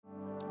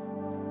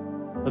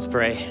Let's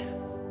pray.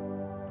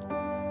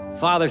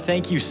 Father,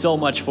 thank you so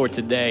much for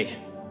today.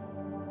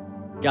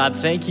 God,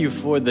 thank you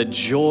for the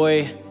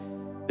joy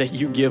that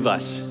you give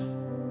us.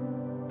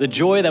 The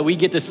joy that we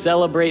get to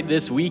celebrate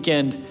this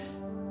weekend.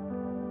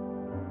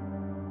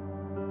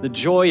 The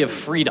joy of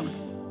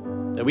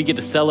freedom that we get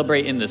to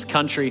celebrate in this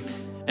country.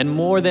 And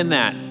more than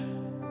that,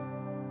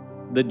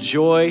 the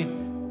joy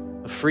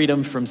of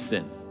freedom from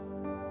sin.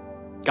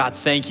 God,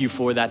 thank you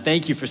for that.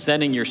 Thank you for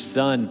sending your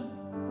Son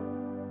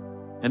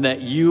and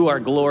that you are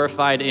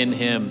glorified in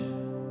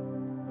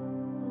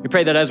him. We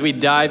pray that as we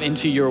dive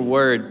into your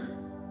word,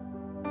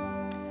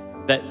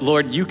 that,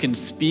 Lord, you can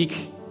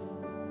speak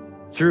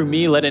through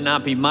me. Let it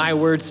not be my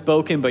word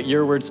spoken, but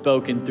your word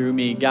spoken through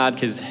me, God,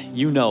 because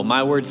you know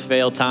my words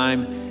fail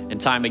time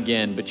and time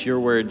again, but your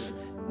words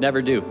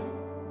never do.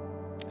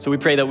 So we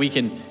pray that we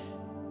can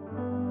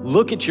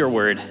look at your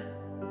word,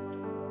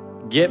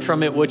 get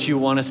from it what you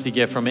want us to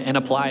get from it, and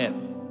apply it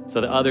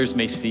so that others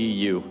may see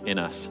you in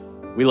us.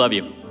 We love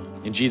you.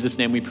 In Jesus'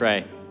 name we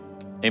pray.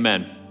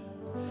 Amen.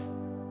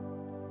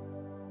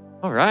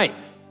 All right.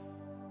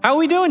 How are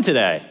we doing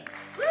today?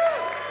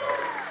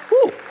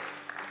 Woo.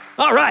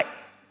 All right.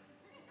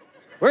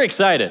 We're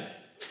excited.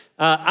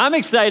 I'm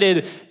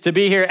excited to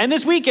be here, and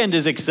this weekend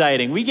is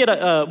exciting. We get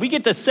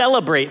to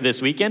celebrate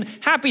this weekend.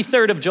 Happy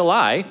 3rd of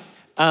July.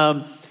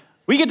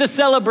 We get to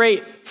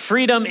celebrate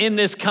freedom in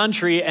this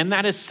country, and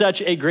that is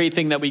such a great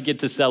thing that we get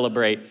to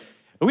celebrate.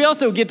 We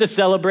also get to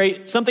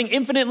celebrate something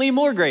infinitely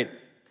more great.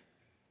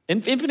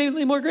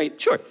 Infinitely more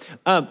great? Sure.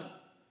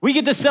 We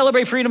get to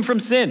celebrate freedom from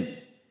sin.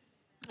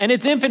 And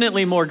it's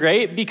infinitely more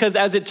great because,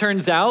 as it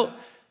turns out,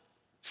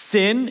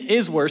 sin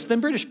is worse than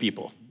British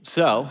people.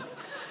 So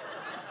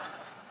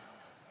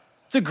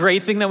it's a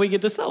great thing that we get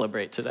to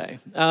celebrate today.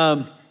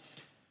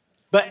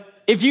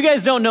 But if you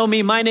guys don't know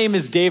me, my name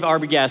is Dave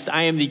Arbogast.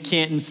 I am the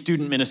Canton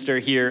student minister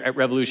here at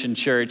Revolution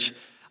Church.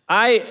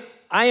 I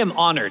am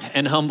honored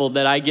and humbled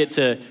that I get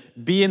to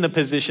be in the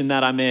position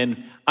that I'm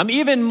in. I'm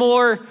even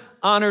more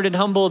honored and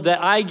humbled that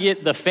I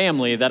get the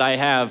family that I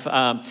have.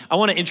 I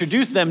want to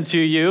introduce them to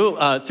you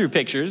through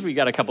pictures. We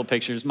got a couple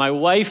pictures. My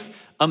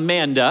wife,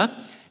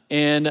 Amanda,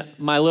 and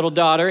my little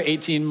daughter,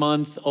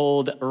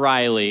 18-month-old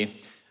Riley.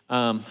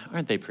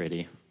 Aren't they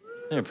pretty?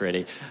 They're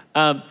pretty.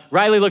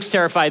 Riley looks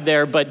terrified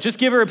there, but just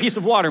give her a piece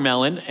of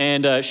watermelon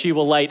and she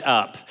will light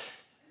up.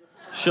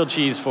 She'll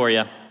cheese for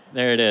you.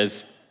 There it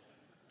is.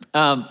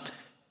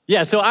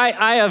 So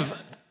I have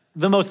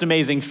the most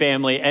amazing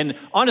family. And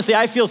honestly,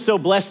 I feel so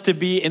blessed to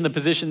be in the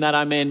position that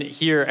I'm in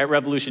here at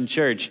Revolution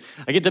Church.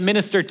 I get to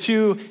minister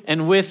to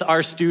and with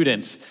our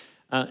students.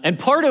 And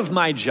part of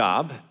my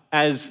job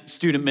as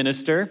student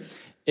minister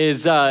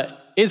is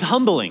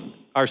humbling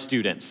our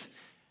students.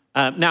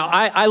 Now,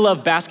 I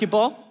love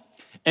basketball,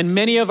 and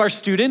many of our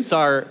students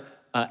are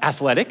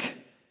athletic.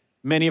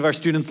 Many of our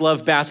students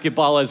love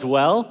basketball as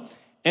well.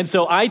 And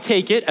so I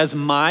take it as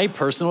my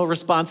personal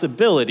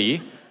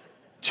responsibility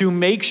to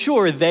make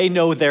sure they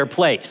know their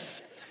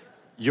place.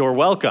 You're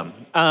welcome.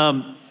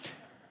 An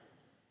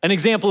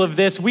example of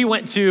this, we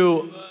went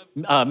to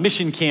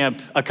mission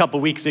camp a couple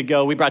weeks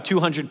ago. We brought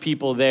 200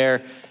 people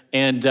there,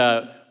 and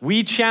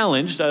we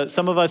challenged,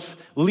 some of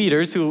us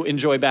leaders who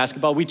enjoy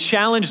basketball, we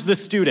challenged the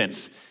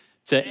students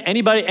to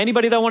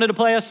anybody that wanted to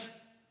play us,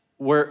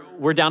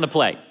 we're down to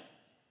play.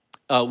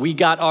 We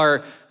got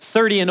our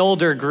 30 and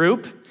older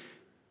group.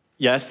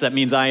 Yes, that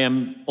means I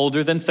am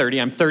older than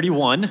 30. I'm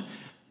 31.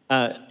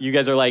 You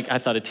guys are like, I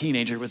thought a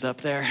teenager was up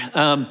there.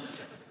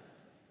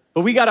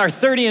 But we got our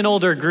 30 and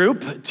older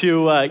group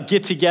to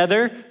get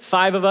together,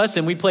 5 of us,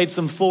 and we played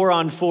some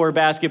 4-on-4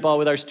 basketball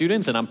with our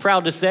students. And I'm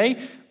proud to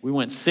say we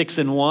went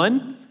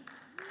 6-1.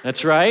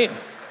 That's right.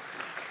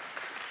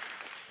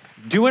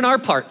 Doing our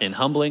part in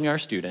humbling our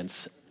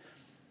students.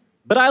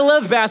 But I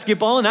love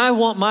basketball, and I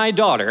want my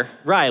daughter,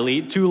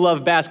 Riley, to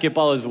love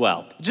basketball as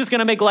well. It's just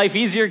gonna make life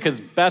easier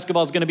because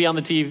basketball is gonna be on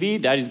the TV.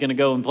 Daddy's gonna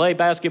go and play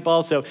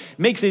basketball, so it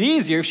makes it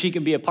easier if she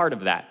can be a part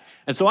of that.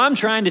 And so I'm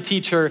trying to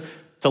teach her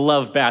to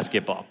love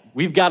basketball.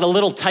 We've got a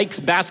little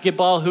Tykes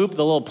basketball hoop,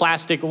 the little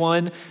plastic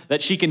one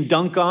that she can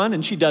dunk on,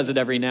 and she does it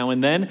every now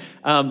and then.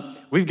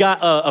 We've got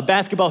a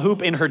basketball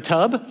hoop in her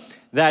tub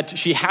that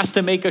she has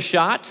to make a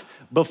shot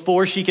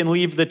before she can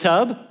leave the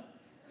tub.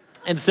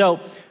 And so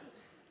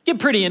get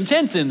pretty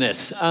intense in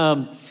this.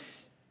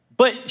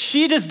 But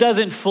she just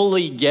doesn't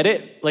fully get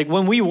it. Like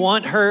when we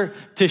want her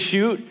to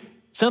shoot,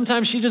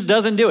 sometimes she just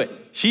doesn't do it.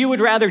 She would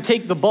rather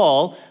take the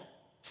ball,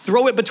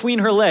 throw it between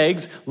her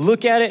legs,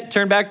 look at it,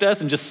 turn back to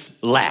us, and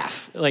just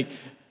laugh. Like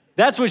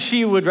that's what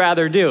she would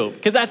rather do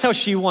because that's how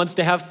she wants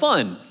to have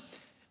fun.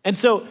 And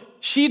so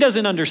she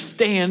doesn't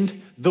understand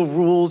the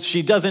rules.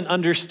 She doesn't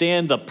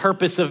understand the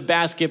purpose of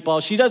basketball.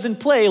 She doesn't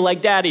play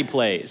like daddy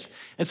plays.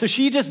 And so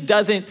she just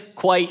doesn't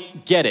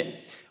quite get it.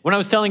 When I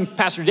was telling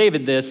Pastor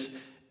David this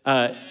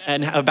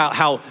and about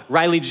how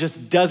Riley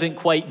just doesn't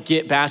quite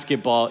get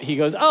basketball, he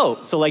goes,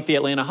 oh, so like the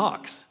Atlanta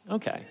Hawks.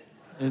 Okay.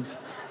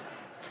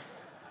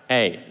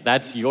 Hey,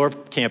 that's your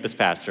campus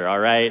pastor, all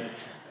right?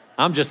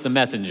 I'm just the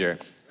messenger.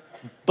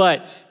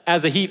 But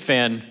as a Heat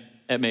fan,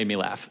 it made me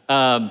laugh.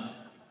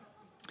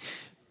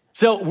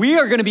 So we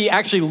are going to be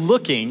actually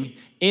looking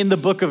in the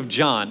book of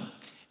John.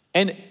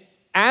 And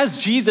as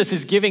Jesus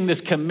is giving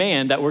this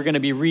command that we're going to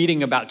be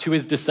reading about to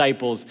his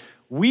disciples,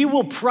 we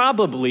will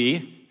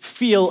probably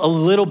feel a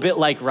little bit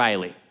like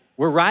Riley,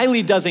 where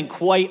Riley doesn't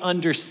quite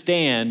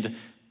understand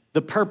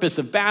the purpose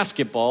of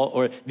basketball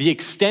or the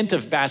extent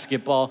of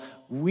basketball.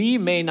 We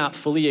may not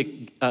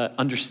fully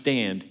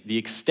understand the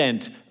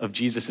extent of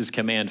Jesus'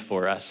 command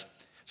for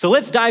us. So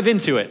let's dive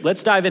into it.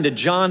 Let's dive into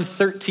John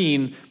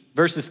 13,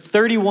 verses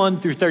 31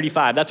 through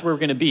 35. That's where we're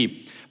going to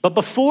be. But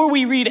before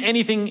we read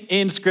anything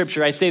in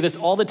Scripture, I say this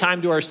all the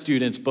time to our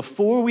students,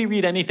 before we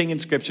read anything in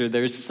Scripture,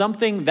 there's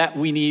something that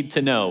we need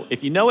to know.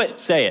 If you know it,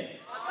 say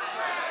it.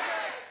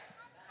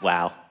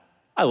 Wow,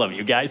 I love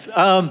you guys.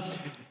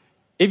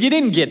 If you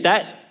didn't get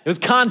that, it was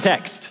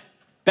context,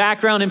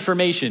 background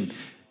information.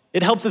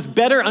 It helps us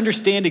better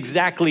understand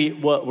exactly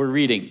what we're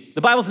reading.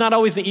 The Bible's not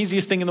always the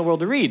easiest thing in the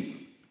world to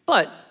read,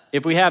 but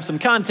if we have some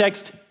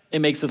context, it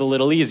makes it a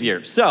little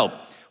easier. So,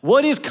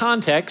 what is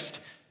context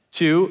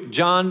to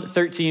John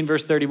 13,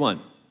 verse 31?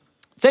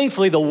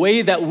 Thankfully, the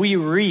way that we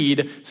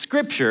read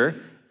Scripture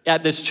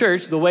at this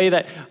church, the way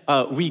that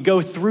we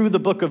go through the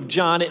book of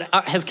John, it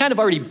has kind of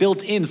already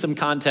built in some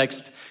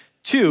context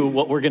to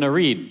what we're going to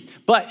read.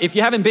 But if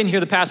you haven't been here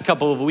the past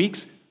couple of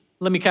weeks,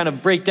 let me kind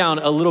of break down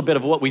a little bit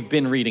of what we've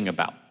been reading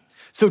about.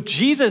 So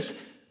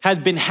Jesus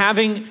had been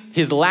having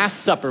his Last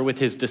Supper with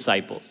his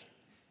disciples.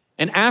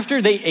 And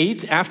after they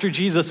ate, after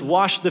Jesus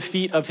washed the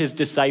feet of his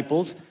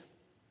disciples,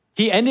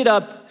 he ended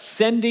up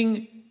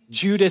sending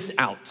Judas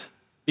out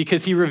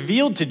because he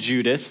revealed to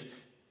Judas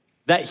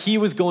that he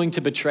was going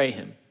to betray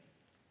him.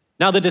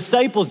 Now, the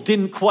disciples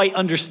didn't quite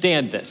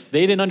understand this.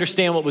 They didn't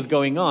understand what was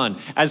going on.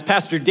 As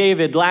Pastor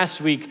David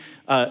last week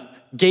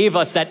gave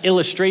us that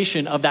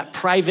illustration of that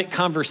private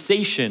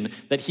conversation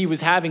that he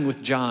was having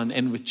with John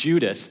and with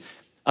Judas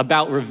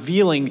about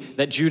revealing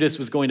that Judas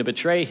was going to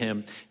betray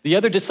him, the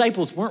other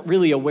disciples weren't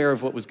really aware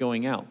of what was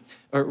going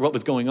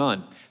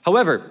on.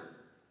 However,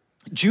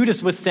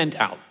 Judas was sent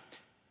out.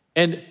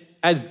 And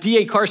as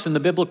D.A. Carson, the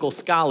biblical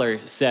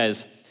scholar,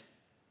 says,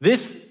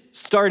 this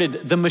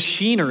started the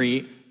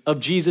machinery of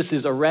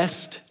Jesus'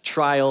 arrest,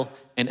 trial,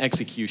 and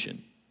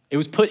execution. It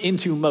was put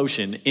into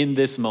motion in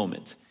this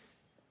moment.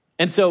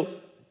 And so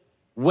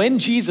when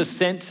Jesus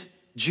sent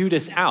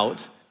Judas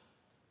out,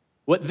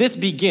 what this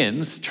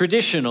begins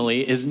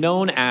traditionally is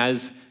known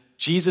as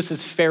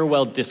Jesus'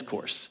 farewell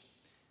discourse.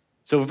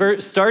 So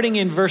starting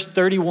in verse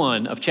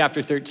 31 of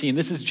chapter 13,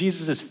 this is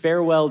Jesus'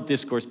 farewell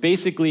discourse,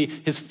 basically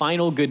his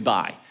final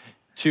goodbye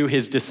to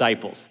his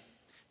disciples.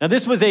 Now,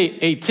 this was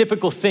a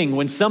typical thing.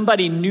 When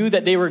somebody knew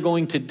that they were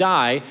going to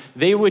die,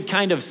 they would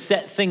kind of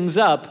set things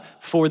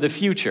up for the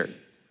future.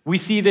 We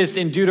see this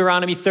in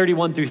Deuteronomy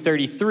 31 through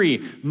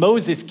 33.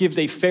 Moses gives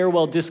a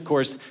farewell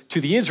discourse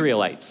to the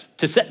Israelites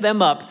to set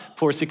them up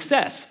for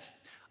success.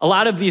 A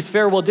lot of these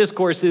farewell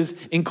discourses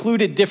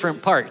included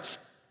different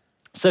parts,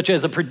 such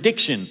as a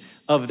prediction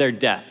of their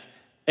death,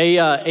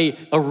 a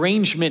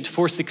arrangement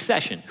for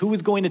succession, who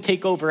was going to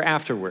take over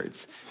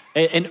afterwards,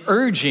 an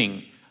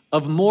urging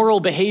of moral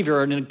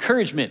behavior, an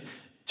encouragement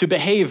to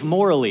behave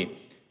morally,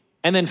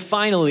 and then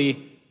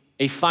finally,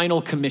 a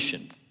final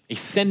commission, a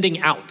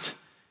sending out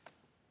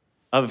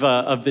of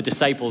the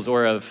disciples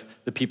or of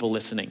the people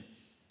listening.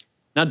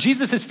 Now,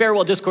 Jesus'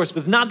 farewell discourse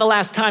was not the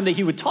last time that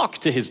he would talk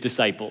to his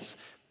disciples.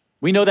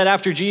 We know that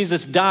after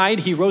Jesus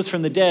died, he rose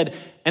from the dead,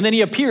 and then he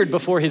appeared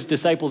before his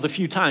disciples a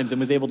few times and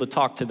was able to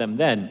talk to them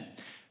then.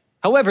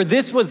 However,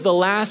 this was the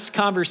last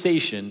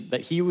conversation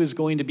that he was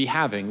going to be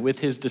having with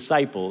his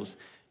disciples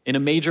in a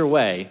major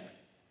way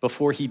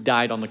before he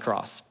died on the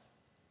cross.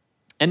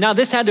 And now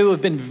this had to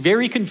have been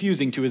very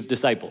confusing to his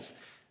disciples.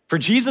 For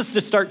Jesus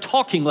to start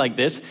talking like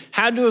this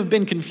had to have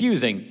been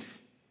confusing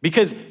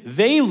because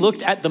they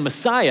looked at the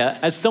Messiah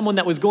as someone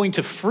that was going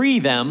to free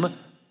them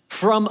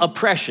from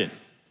oppression.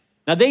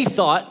 Now they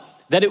thought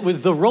that it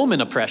was the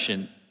Roman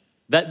oppression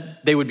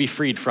that they would be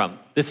freed from,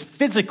 this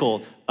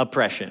physical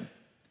oppression.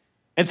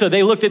 And so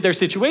they looked at their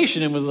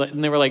situation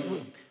and they were like,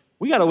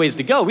 we got a ways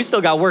to go. We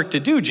still got work to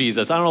do,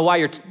 Jesus. I don't know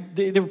why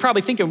they were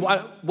probably thinking,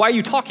 why are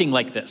you talking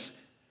like this?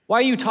 Why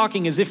are you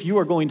talking as if you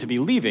are going to be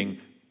leaving?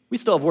 We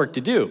still have work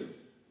to do.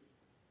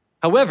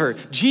 However,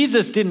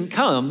 Jesus didn't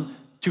come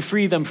to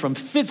free them from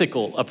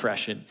physical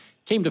oppression.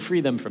 He came to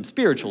free them from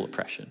spiritual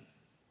oppression.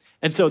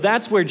 And so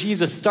that's where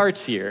Jesus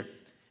starts here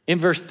in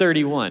verse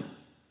 31.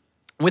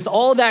 With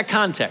all that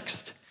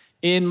context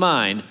in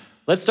mind,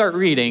 let's start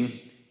reading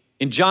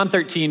in John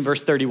 13,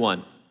 verse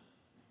 31.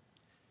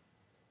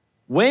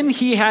 When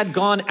he had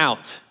gone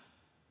out,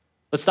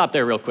 let's stop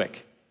there real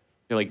quick.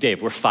 You're like,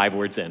 Dave, we're 5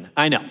 words in.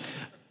 I know.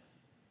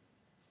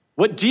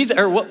 What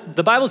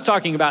the Bible's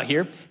talking about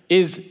here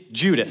is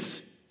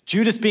Judas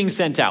being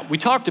sent out. We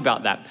talked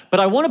about that. But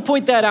I want to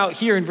point that out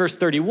here in verse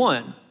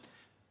 31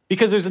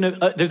 because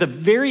there's a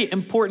very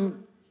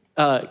important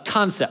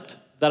concept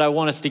that I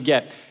want us to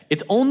get.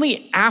 It's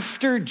only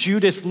after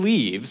Judas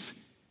leaves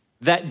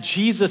that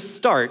Jesus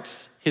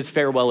starts his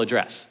farewell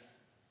address.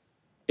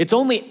 It's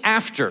only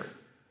after.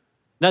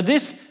 Now,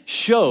 this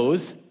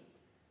shows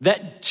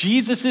that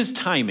Jesus'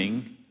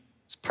 timing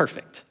is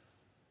perfect.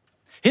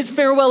 His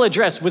farewell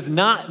address was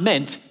not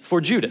meant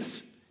for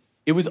Judas.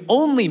 It was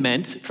only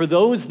meant for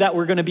those that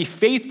were going to be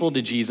faithful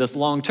to Jesus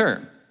long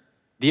term,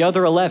 the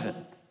other 11.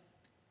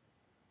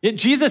 Yet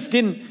Jesus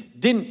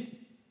didn't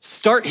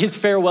start his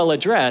farewell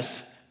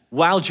address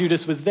while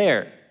Judas was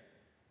there.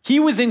 He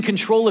was in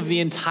control of the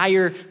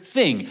entire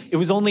thing. It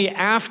was only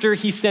after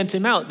he sent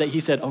him out that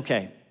he said,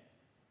 okay,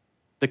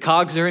 the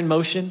cogs are in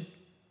motion.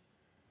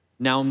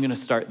 Now I'm going to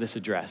start this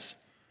address.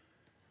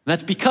 And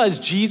that's because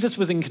Jesus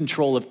was in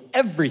control of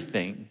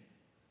everything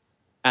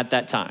at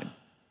that time.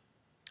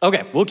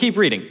 Okay, we'll keep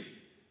reading.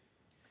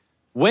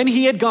 When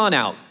he had gone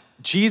out,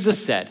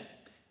 Jesus said,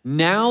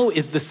 "Now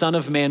is the Son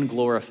of Man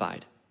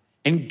glorified,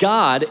 and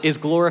God is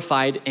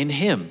glorified in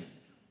him.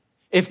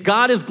 If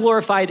God is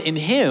glorified in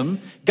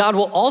him, God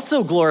will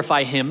also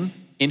glorify him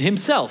in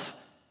himself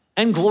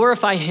and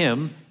glorify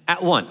him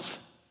at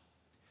once."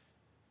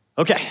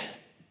 Okay,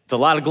 it's a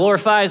lot of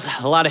glorifies,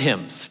 a lot of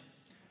hymns.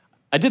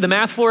 I did the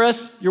math for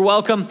us. You're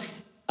welcome.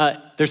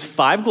 There's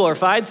 5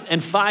 glorifieds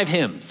and 5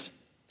 hymns.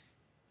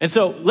 And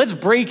so let's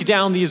break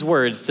down these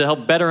words to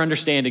help better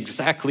understand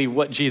exactly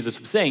what Jesus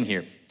was saying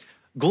here.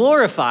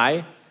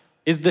 Glorify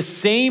is the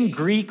same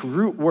Greek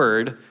root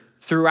word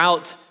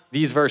throughout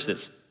these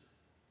verses.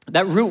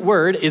 That root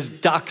word is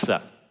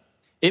doxa.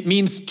 It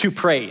means to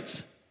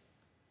praise.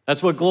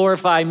 That's what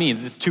glorify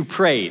means. It's to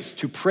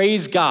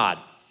praise God.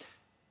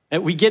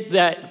 And we get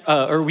that,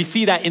 or we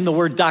see that in the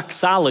word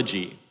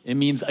doxology. It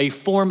means a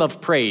form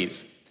of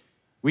praise.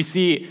 We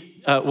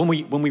see when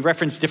we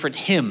reference different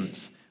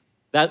hymns,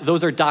 that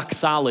those are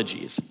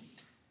doxologies.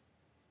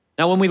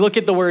 Now, when we look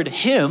at the word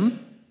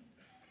hymn,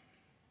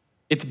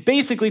 it's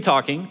basically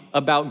talking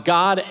about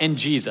God and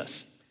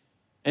Jesus.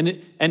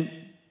 And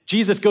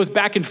Jesus goes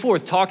back and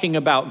forth talking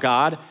about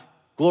God,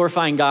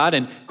 glorifying God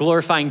and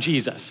glorifying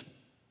Jesus.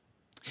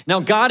 Now,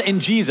 God and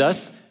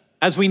Jesus,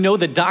 as we know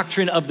the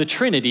doctrine of the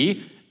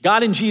Trinity,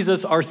 God and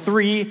Jesus are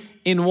 3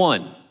 in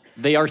 1.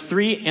 They are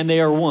 3 and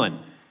they are 1.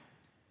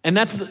 And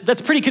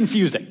that's pretty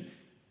confusing.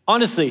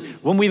 Honestly,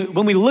 when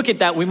we look at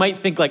that, we might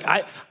think like,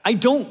 I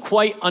don't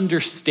quite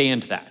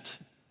understand that.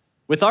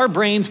 With our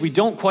brains, we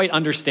don't quite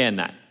understand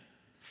that.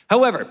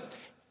 However,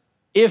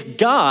 if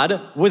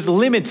God was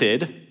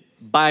limited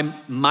by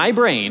my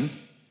brain,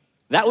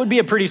 that would be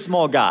a pretty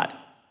small God.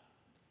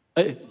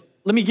 Let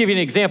me give you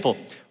an example.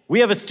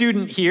 We have a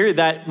student here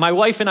that my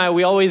wife and I,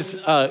 we always,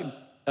 on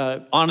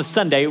a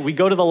Sunday, we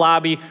go to the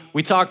lobby,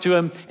 we talk to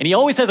him, and he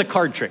always has a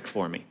card trick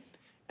for me.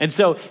 And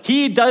so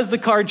he does the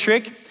card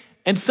trick,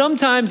 and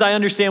sometimes I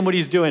understand what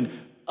he's doing.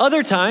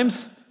 Other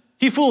times,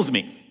 he fools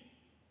me.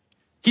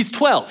 He's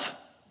 12,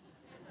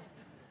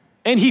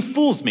 and he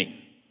fools me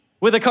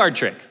with a card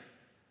trick.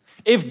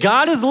 If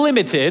God is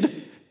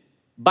limited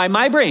by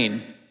my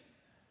brain,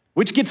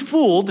 which gets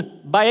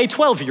fooled by a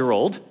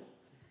 12-year-old,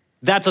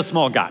 that's a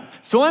small God.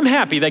 So I'm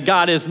happy that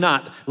God is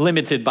not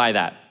limited by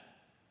that.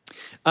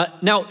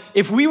 Now,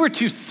 if we were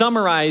to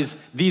summarize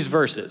these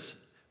verses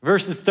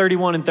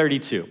 31 and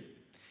 32,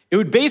 it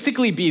would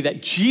basically be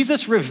that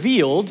Jesus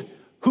revealed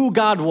who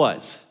God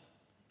was.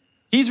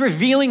 He's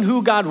revealing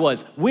who God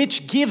was,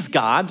 which gives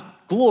God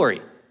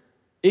glory.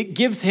 It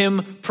gives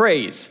him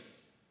praise.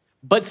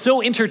 But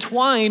so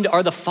intertwined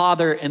are the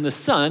Father and the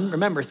Son,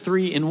 remember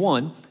 3 in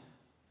 1,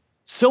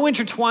 so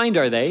intertwined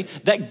are they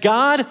that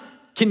God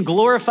can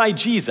glorify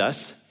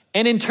Jesus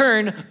and in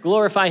turn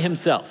glorify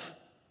himself.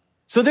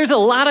 So there's a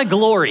lot of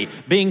glory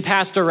being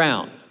passed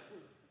around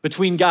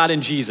between God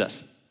and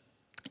Jesus.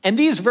 And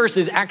these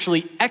verses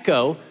actually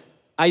echo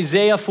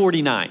Isaiah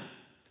 49.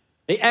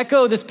 They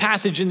echo this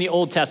passage in the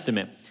Old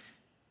Testament,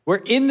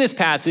 where in this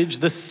passage,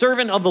 the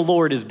servant of the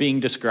Lord is being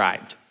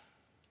described.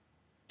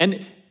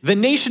 And the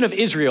nation of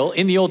Israel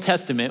in the Old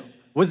Testament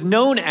was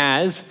known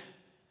as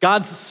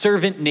God's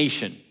servant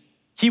nation.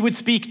 He would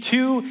speak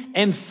to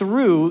and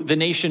through the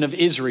nation of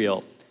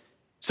Israel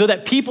so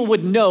that people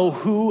would know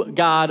who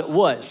God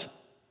was.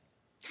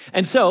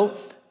 And so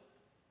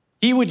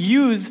he would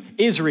use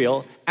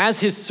Israel as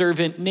his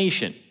servant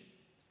nation.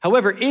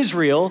 However,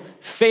 Israel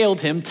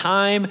failed him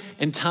time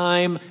and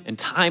time and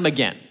time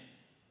again.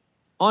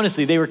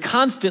 Honestly, they were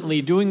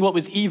constantly doing what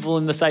was evil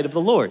in the sight of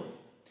the Lord.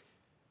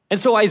 And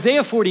so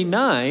Isaiah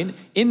 49,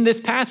 in this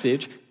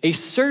passage, a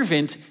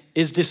servant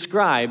is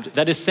described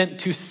that is sent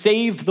to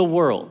save the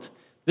world.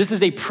 This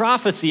is a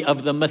prophecy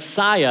of the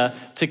Messiah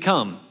to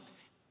come.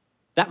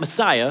 That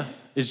Messiah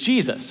is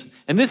Jesus.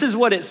 And this is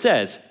what it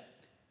says.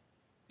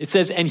 It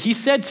says, "And he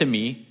said to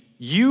me,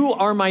 'You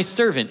are my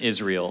servant,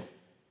 Israel,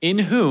 in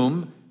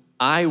whom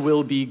I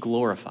will be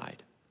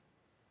glorified.'"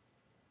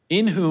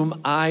 In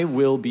whom I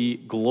will be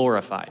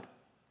glorified.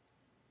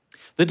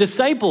 The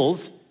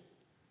disciples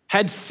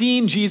had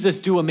seen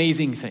Jesus do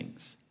amazing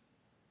things.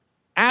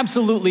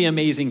 Absolutely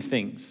amazing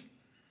things.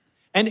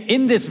 And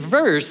in this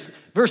verse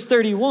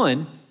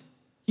 31,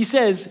 he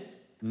says,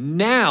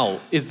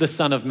 "Now is the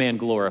Son of Man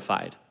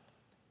glorified."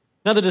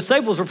 Now the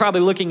disciples were probably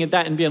looking at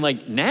that and being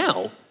like,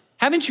 "Now?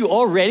 Haven't you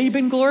already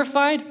been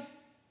glorified?"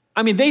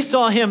 I mean, they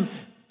saw him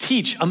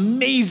teach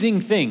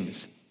amazing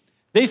things.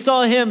 They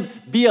saw him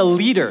be a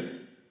leader.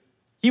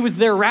 He was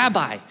their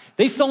rabbi.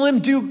 They saw him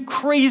do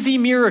crazy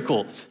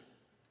miracles.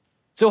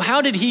 So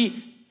how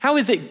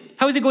is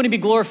it going to be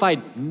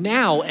glorified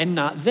now and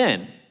not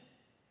then?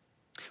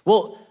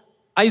 Well,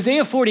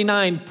 Isaiah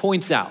 49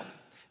 points out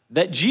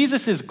that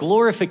Jesus'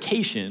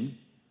 glorification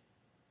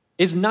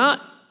is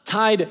not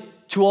tied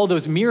to all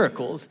those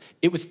miracles.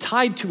 It was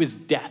tied to his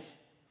death.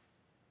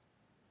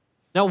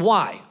 Now,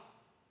 why?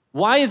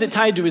 Why is it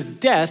tied to his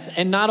death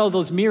and not all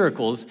those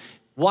miracles?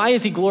 Why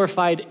is he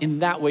glorified in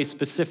that way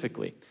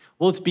specifically?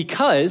 Well, it's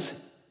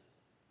because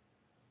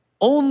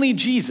only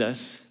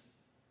Jesus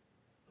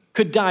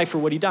could die for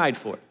what he died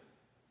for.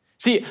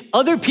 See,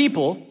 other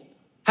people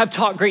have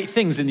taught great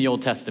things in the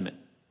Old Testament.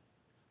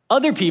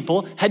 Other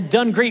people had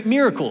done great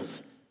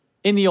miracles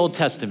in the Old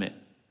Testament.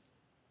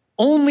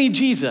 Only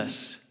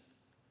Jesus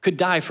could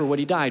die for what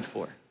he died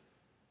for.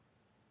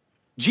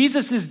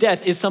 Jesus'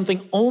 death is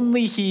something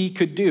only he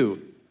could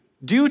do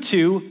due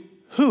to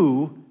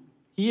who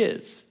he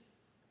is.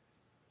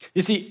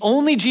 You see,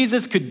 only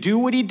Jesus could do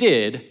what he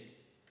did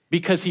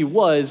because he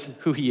was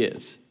who he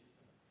is.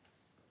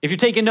 If you're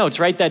taking notes,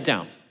 write that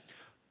down.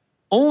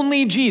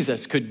 Only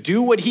Jesus could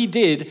do what he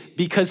did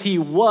because he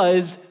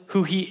was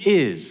who he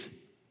is.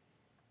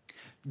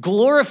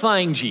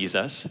 Glorifying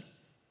Jesus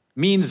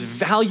means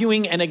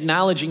valuing and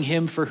acknowledging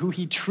him for who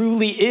he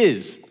truly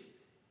is.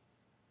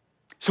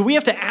 So we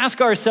have to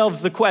ask ourselves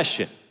the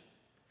question,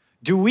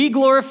 do we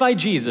glorify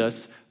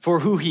Jesus for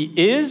who he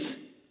is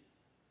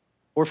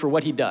or for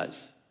what he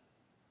does?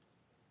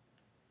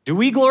 Do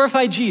we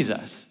glorify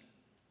Jesus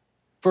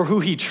for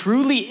who he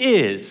truly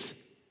is,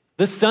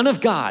 the Son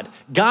of God,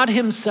 God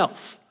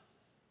himself?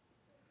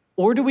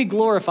 Or do we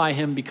glorify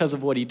him because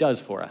of what he does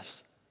for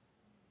us?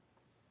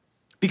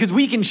 Because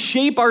we can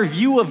shape our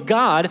view of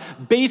God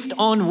based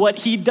on what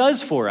he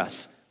does for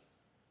us.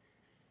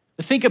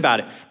 Think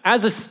about it.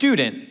 As a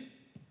student,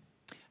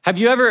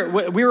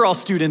 we were all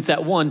students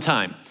at one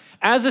time.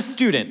 As a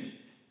student,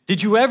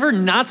 did you ever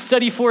not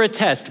study for a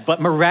test,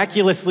 but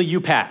miraculously you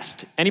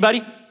passed?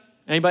 Anybody?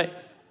 Anybody?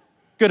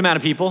 Good amount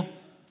of people.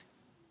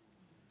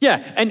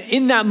 Yeah, and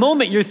in that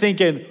moment you're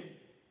thinking,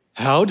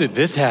 how did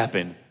this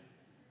happen?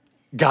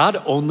 God,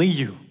 only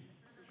you.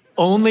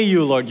 Only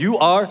you, Lord. You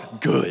are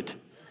good.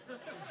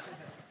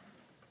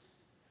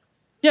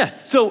 Yeah,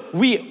 so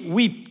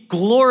we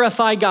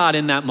glorify God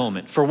in that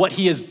moment for what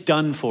he has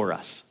done for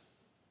us.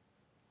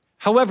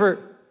 However,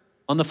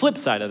 on the flip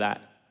side of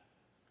that,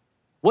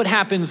 what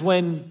happens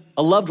when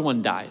a loved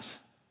one dies?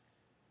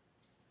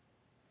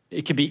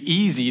 It can be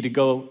easy to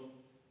go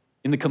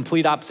in the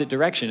complete opposite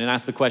direction and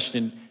ask the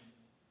question,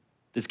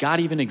 does God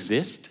even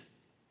exist?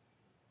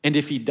 And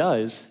if he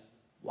does,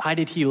 why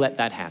did he let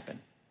that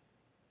happen?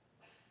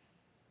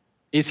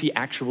 Is he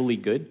actually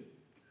good?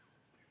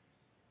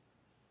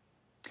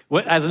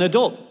 As an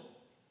adult,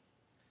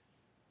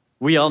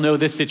 we all know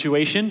this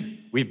situation.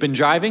 We've been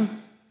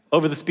driving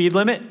over the speed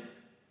limit.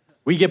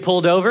 We get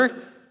pulled over.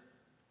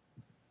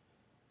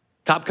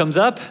 Cop comes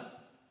up,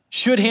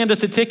 should hand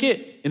us a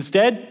ticket.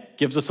 Instead,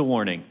 gives us a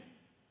warning.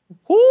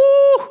 Woo!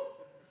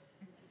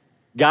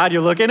 God,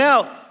 you're looking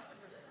out.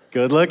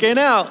 Good looking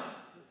out.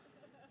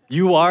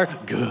 You are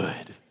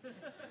good.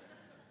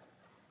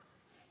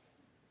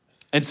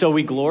 And so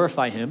we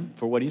glorify him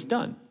for what he's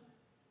done.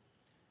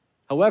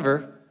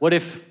 However, what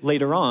if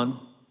later on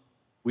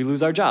we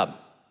lose our job?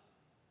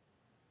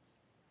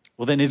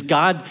 Well, then does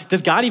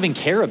God even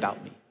care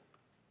about me?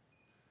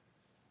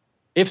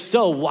 If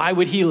so, why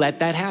would he let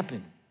that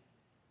happen?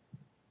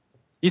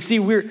 You see,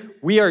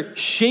 we are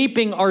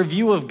shaping our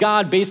view of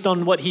God based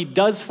on what he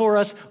does for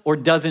us or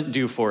doesn't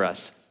do for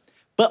us.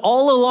 But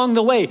all along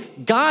the way,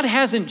 God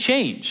hasn't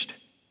changed.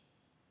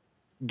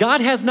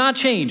 God has not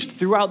changed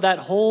throughout that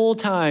whole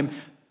time,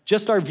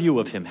 just our view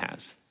of him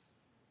has.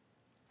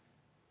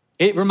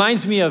 It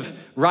reminds me of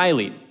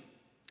Riley.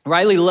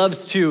 Riley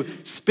loves to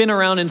spin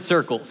around in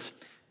circles,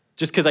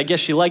 just because I guess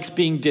she likes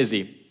being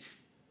dizzy.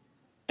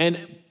 And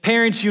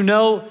parents, you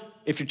know,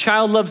 if your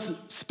child loves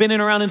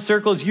spinning around in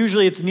circles,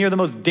 usually it's near the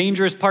most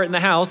dangerous part in the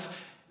house.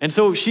 And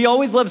so she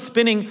always loves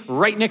spinning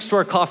right next to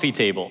our coffee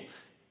table.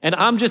 And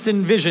I'm just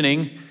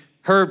envisioning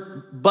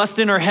her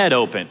busting her head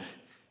open.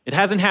 It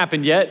hasn't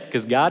happened yet,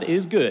 because God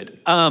is good.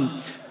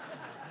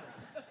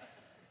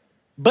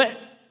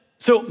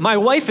 So my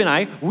wife and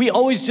I, we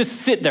always just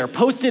sit there,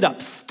 posted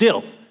up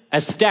still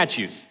as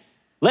statues,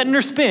 letting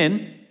her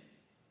spin,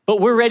 but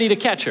we're ready to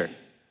catch her.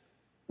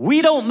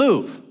 We don't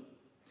move.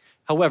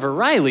 However,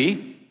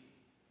 Riley,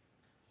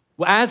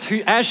 as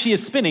she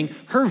is spinning,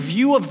 her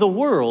view of the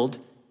world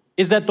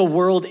is that the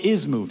world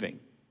is moving.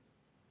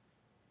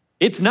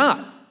 It's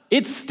not.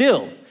 It's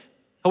still.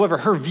 However,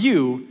 her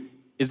view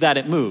is that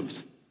it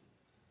moves.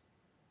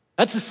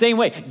 That's the same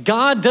way.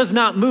 God does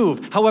not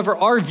move. However,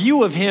 our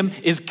view of him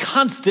is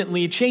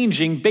constantly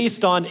changing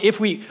based on if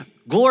we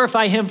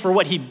glorify him for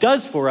what he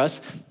does for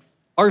us,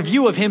 our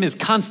view of him is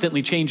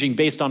constantly changing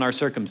based on our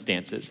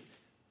circumstances,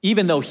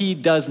 even though he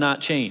does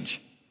not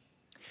change.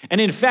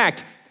 And in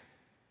fact,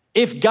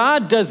 if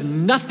God does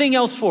nothing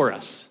else for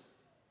us,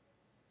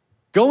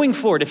 going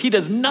forward, if he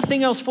does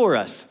nothing else for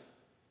us,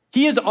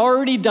 he has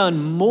already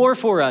done more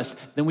for us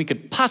than we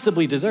could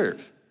possibly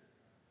deserve.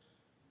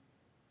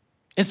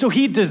 And so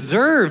he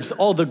deserves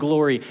all the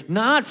glory,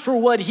 not for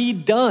what he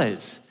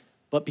does,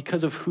 but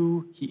because of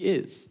who he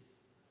is.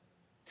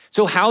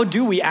 So how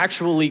do we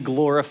actually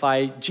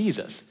glorify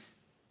Jesus?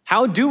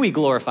 How do we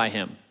glorify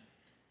him?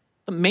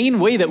 The main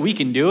way that we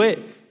can do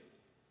it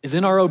is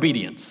in our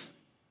obedience.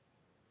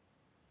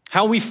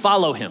 How we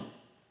follow him.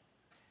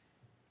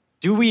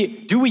 Do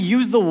we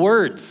use the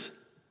words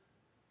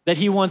that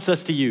he wants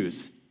us to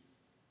use?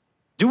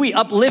 Do we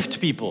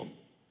uplift people?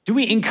 Do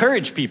we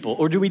encourage people,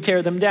 or do we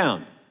tear them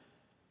down?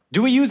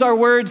 Do we use our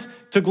words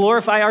to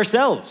glorify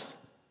ourselves?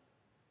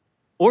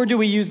 Or do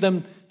we use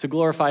them to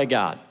glorify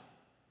God?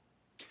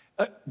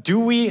 Do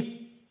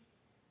we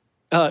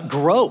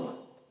grow?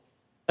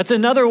 That's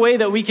another way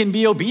that we can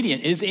be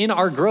obedient, is in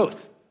our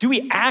growth. Do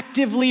we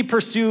actively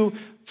pursue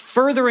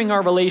furthering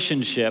our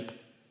relationship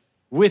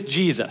with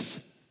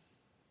Jesus?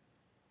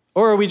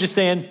 Or are we just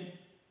saying,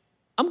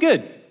 I'm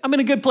good. I'm in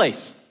a good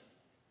place.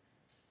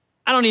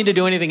 I don't need to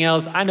do anything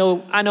else. I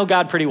know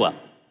God pretty well.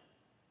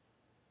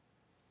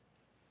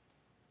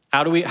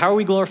 How are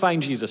we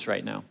glorifying Jesus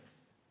right now?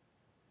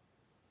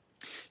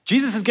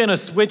 Jesus is going to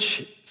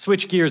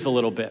switch gears a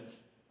little bit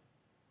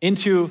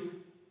into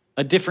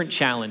a different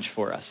challenge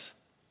for us.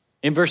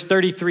 In verse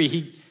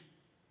 33,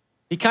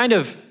 he kind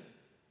of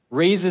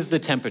raises the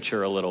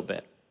temperature a little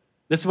bit.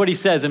 This is what he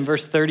says in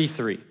verse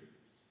 33.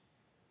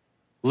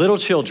 Little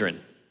children,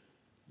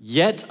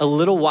 yet a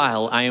little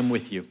while I am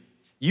with you.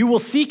 You will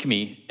seek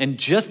me, and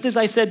just as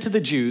I said to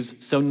the Jews,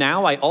 so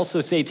now I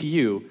also say to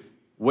you,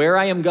 where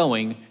I am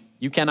going,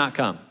 you cannot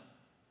come.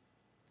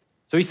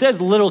 So he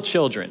says little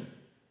children.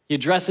 He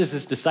addresses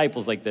his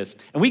disciples like this.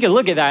 And we can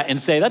look at that and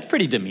say, that's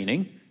pretty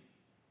demeaning,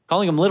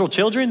 calling them little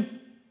children.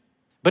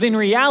 But in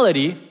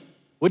reality,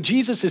 what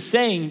Jesus is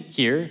saying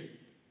here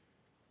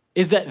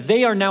is that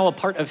they are now a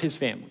part of his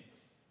family.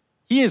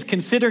 He is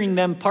considering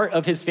them part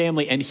of his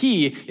family, and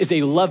he is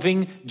a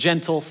loving,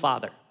 gentle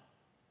father.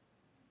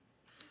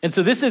 And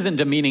so this isn't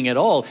demeaning at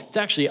all. It's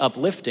actually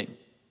uplifting.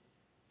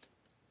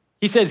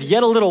 He says,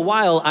 yet a little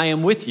while I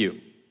am with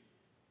you.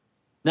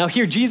 Now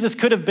here, Jesus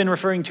could have been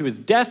referring to his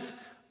death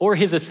or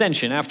his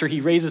ascension after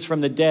he raises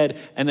from the dead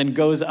and then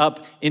goes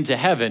up into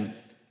heaven.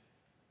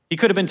 He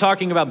could have been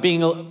talking about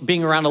being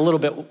around a little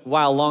bit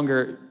while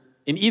longer.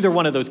 In either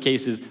one of those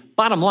cases,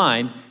 bottom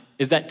line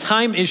is that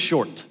time is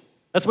short.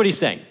 That's what he's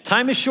saying.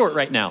 Time is short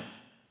right now.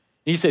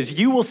 He says,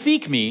 you will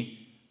seek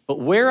me, but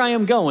where I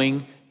am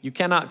going, you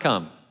cannot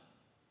come.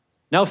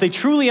 Now, if they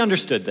truly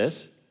understood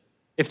this,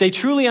 if they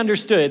truly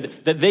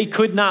understood that they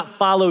could not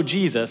follow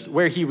Jesus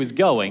where he was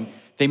going,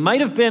 they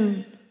might have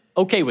been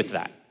okay with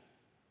that.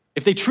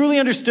 If they truly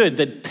understood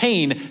the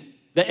pain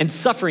and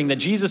suffering that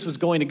Jesus was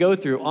going to go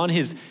through on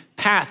his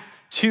path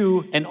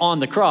to and on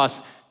the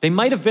cross, they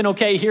might have been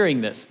okay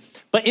hearing this.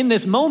 But in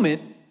this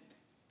moment,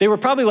 they were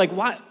probably like,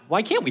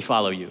 why can't we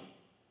follow you?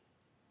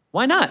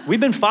 Why not? We've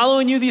been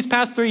following you these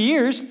past 3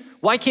 years.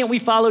 Why can't we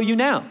follow you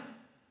now?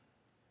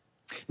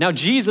 Now,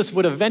 Jesus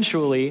would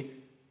eventually,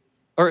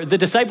 or the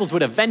disciples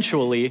would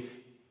eventually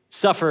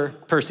suffer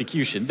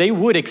persecution. They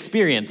would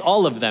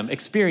all of them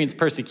experience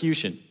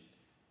persecution.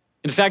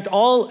 In fact,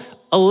 all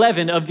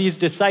 11 of these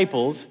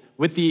disciples,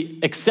 with the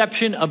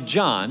exception of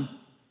John,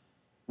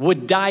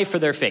 would die for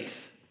their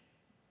faith,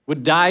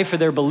 would die for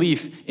their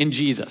belief in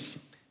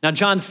Jesus. Now,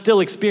 John still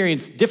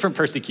experienced different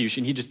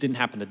persecution. He just didn't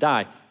happen to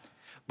die.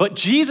 But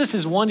Jesus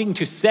is wanting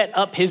to set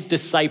up his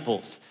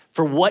disciples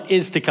for what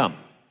is to come.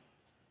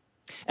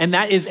 And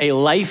that is a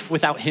life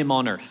without him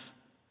on earth.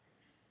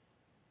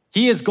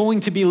 He is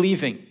going to be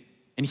leaving,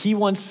 and he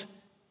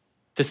wants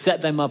to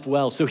set them up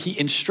well. So he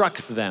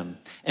instructs them.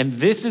 And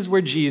this is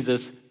where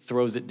Jesus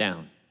throws it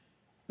down.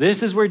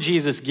 This is where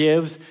Jesus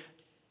gives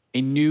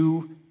a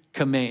new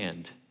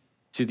command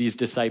to these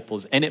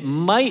disciples. And it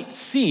might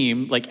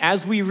seem like,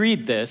 as we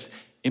read this,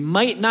 it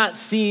might not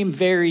seem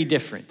very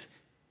different.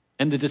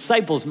 And the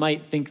disciples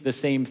might think the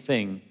same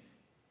thing.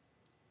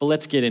 But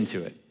let's get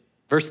into it.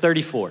 Verse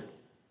 34.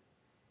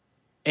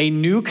 A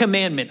new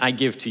commandment I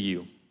give to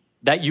you,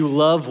 that you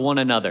love one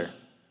another.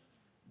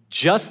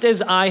 Just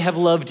as I have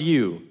loved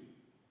you,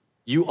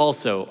 you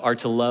also are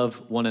to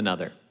love one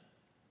another.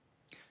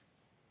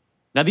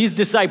 Now, these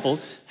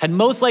disciples had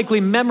most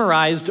likely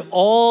memorized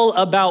all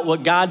about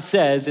what God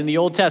says in the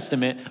Old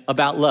Testament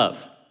about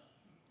love.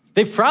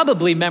 They've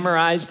probably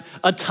memorized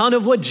a ton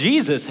of what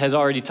Jesus has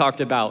already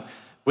talked about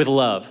with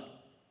love.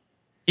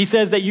 He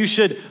says that you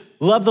should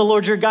love the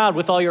Lord your God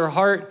with all your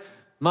heart,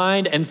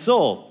 mind, and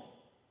soul.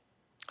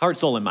 Heart,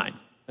 soul, and mind.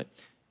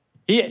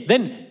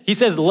 Then he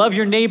says, love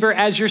your neighbor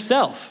as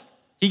yourself.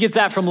 He gets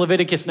that from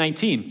Leviticus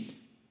 19.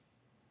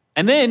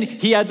 And then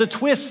he adds a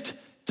twist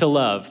to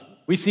love.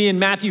 We see in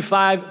Matthew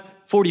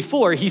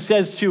 5:44, he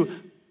says to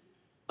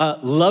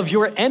love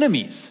your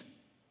enemies.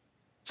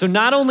 So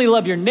not only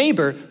love your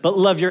neighbor, but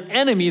love your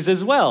enemies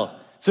as well.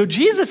 So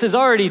Jesus has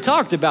already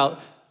talked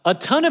about a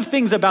ton of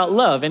things about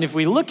love. And if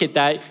we look at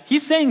that,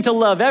 he's saying to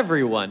love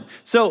everyone.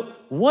 So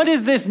what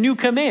is this new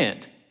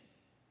command?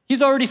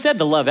 He's already said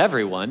to love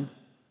everyone.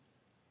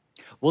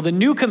 Well, the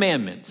new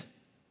commandment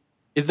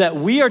is that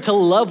we are to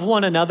love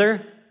one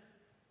another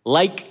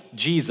like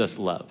Jesus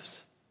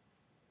loves.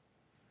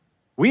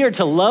 We are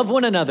to love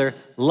one another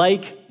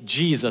like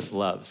Jesus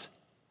loves.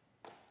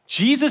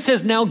 Jesus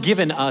has now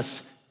given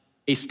us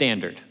a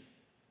standard.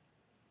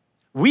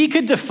 We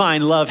could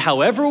define love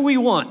however we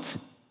want.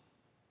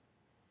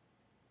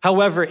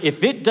 However,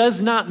 if it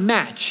does not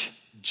match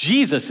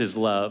Jesus'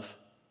 love,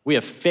 we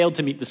have failed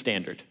to meet the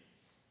standard.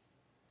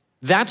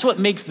 That's what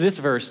makes this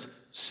verse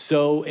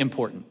so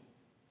important.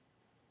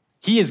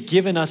 He has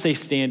given us a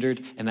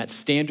standard, and that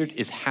standard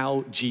is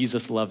how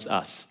Jesus loves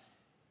us.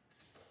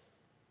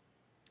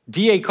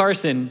 D.A.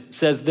 Carson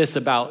says this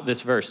about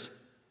this verse.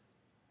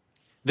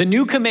 The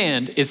new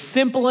command is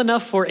simple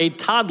enough for a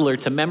toddler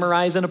to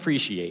memorize and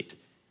appreciate,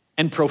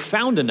 and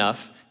profound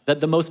enough that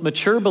the most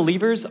mature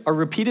believers are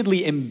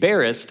repeatedly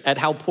embarrassed at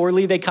how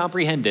poorly they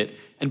comprehend it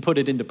and put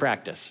it into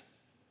practice.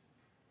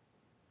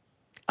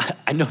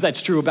 I know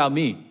that's true about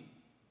me.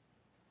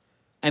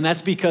 And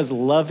that's because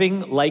loving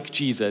like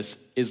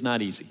Jesus is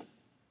not easy.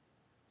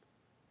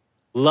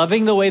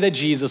 Loving the way that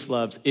Jesus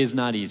loves is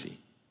not easy.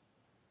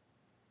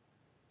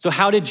 So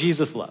how did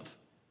Jesus love?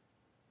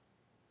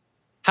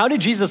 How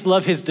did Jesus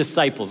love his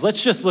disciples?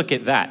 Let's just look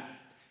at that.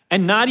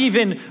 And not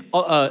even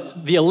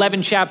the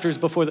 11 chapters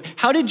before.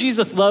 How did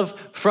Jesus love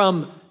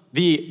from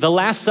the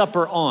Last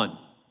Supper on?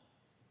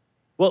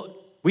 Well,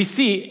 we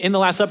see in the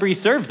Last Supper, he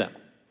served them.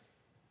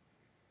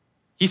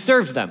 He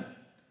served them.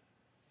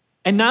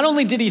 And not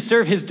only did he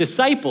serve his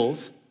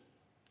disciples,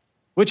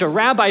 which a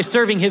rabbi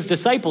serving his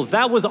disciples,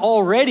 that was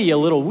already a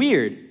little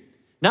weird.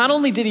 Not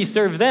only did he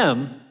serve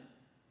them,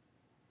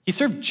 he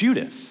served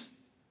Judas,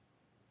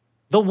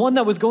 the one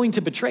that was going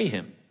to betray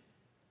him.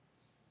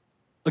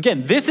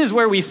 Again, this is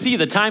where we see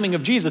the timing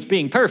of Jesus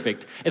being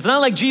perfect. It's not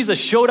like Jesus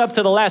showed up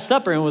to the Last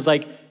Supper and was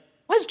like,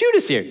 why's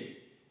Judas here?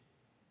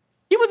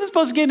 He wasn't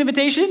supposed to get an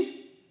invitation.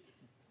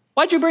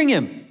 Why'd you bring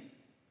him?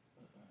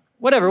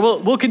 Whatever,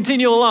 we'll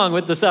continue along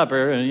with the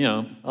supper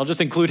and, I'll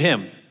just include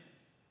him.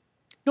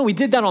 No, he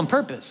did that on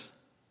purpose.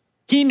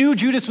 He knew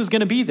Judas was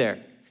going to be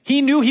there.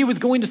 He knew he was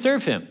going to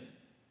serve him.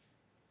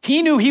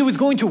 He knew he was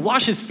going to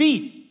wash his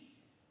feet.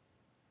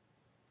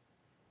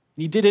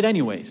 And he did it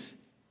anyways.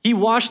 He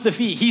washed the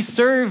feet. He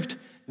served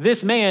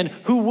this man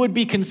who would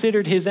be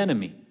considered his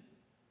enemy.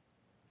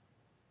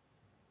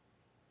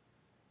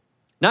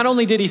 Not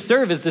only did he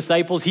serve his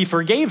disciples, he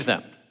forgave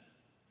them.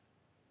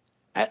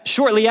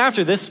 Shortly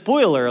after this,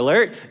 spoiler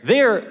alert,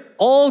 they're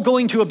all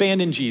going to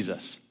abandon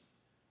Jesus.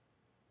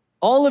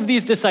 All of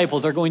these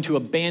disciples are going to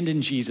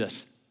abandon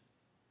Jesus.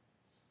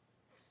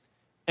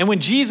 And when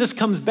Jesus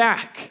comes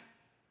back,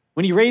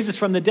 when he raises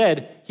from the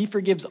dead, he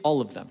forgives all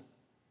of them.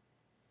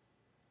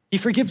 He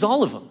forgives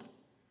all of them.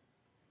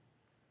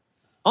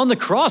 On the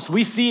cross,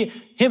 we see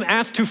him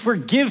asked to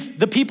forgive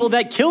the people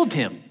that killed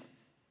him.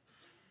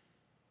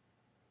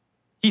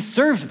 He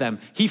served them,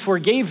 he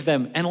forgave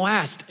them, and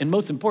last, and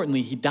most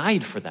importantly, he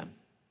died for them.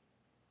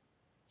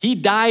 He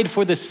died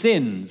for the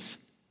sins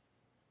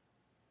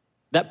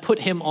that put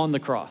him on the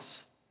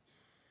cross.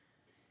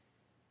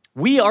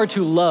 We are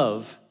to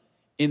love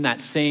in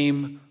that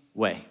same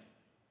way.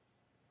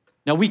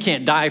 Now, we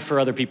can't die for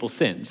other people's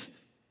sins,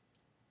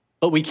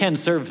 but we can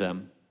serve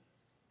them.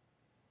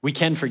 We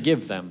can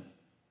forgive them.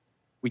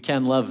 We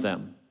can love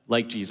them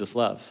like Jesus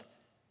loves.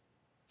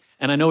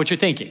 And I know what you're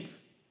thinking.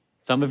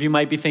 Some of you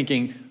might be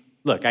thinking,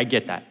 look, I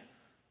get that.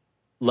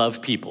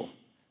 Love people,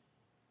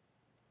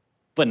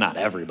 but not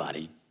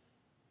everybody.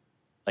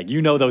 Like,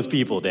 those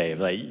people, Dave.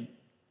 Like,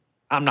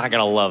 I'm not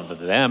gonna love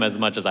them as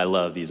much as I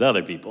love these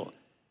other people.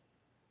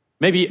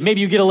 Maybe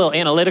you get a little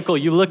analytical.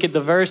 You look at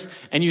the verse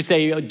and you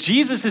say,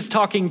 Jesus is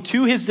talking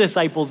to his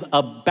disciples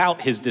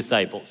about his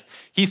disciples.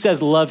 He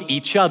says, love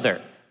each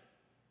other.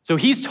 So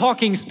he's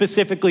talking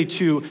specifically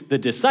to the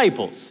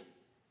disciples.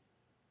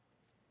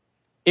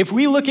 If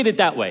we look at it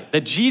that way,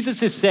 that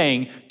Jesus is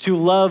saying to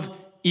love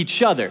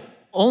each other,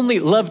 only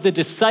love the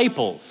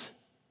disciples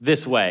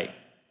this way.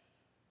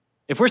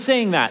 If we're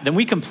saying that, then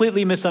we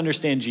completely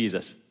misunderstand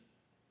Jesus.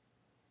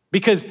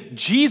 Because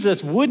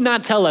Jesus would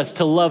not tell us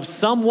to love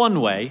some one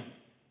way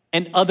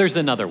and others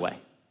another way.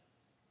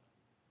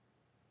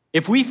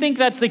 If we think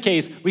that's the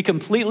case, we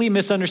completely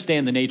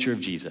misunderstand the nature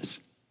of Jesus.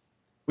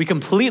 We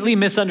completely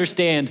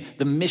misunderstand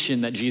the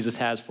mission that Jesus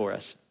has for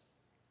us.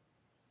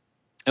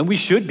 And we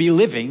should be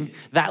living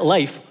that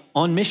life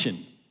on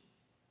mission.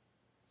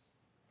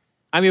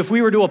 I mean, if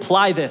we were to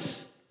apply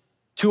this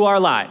to our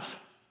lives,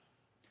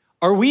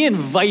 are we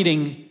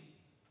inviting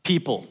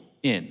people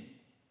in?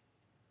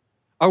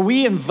 Are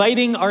we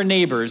inviting our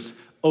neighbors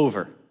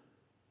over?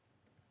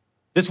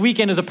 This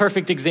weekend is a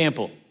perfect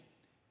example.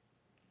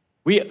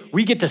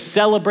 We get to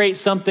celebrate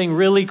something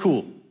really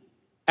cool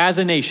as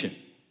a nation.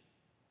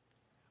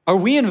 Are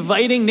we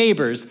inviting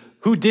neighbors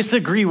who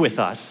disagree with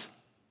us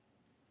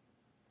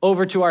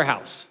over to our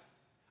house?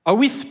 Are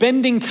we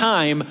spending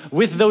time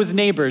with those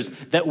neighbors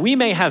that we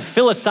may have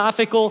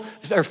philosophical,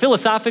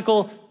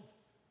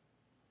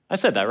 I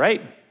said that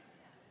right?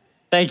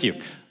 Thank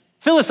you.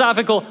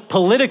 Philosophical,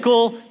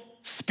 political,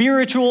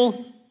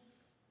 spiritual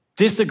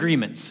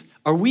disagreements,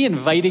 are we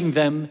inviting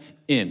them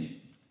in?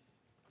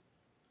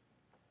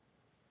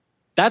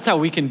 That's how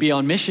we can be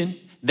on mission.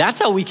 That's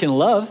how we can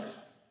love.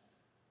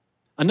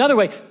 Another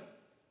way,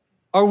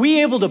 are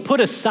we able to put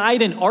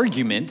aside an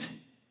argument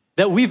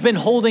that we've been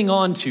holding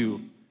on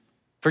to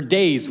for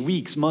days,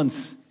 weeks,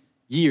 months,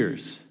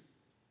 years?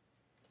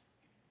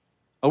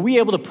 Are we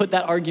able to put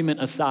that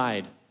argument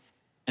aside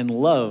and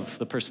love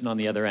the person on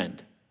the other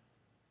end?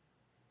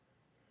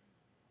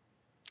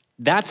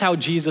 That's how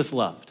Jesus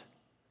loved.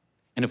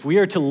 And if we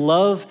are to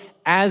love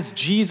as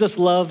Jesus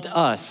loved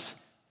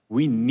us,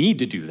 we need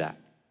to do that.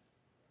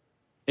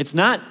 It's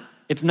not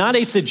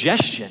a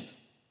suggestion.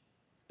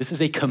 This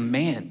is a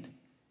command.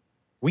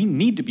 We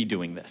need to be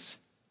doing this.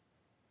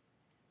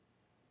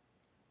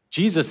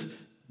 Jesus,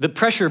 the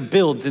pressure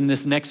builds in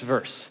this next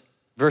verse,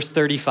 verse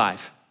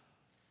 35.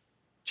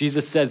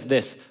 Jesus says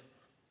this,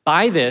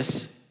 "By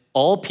this,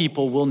 all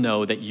people will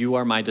know that you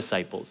are my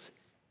disciples,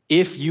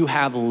 if you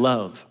have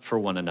love for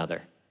one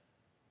another."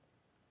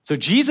 So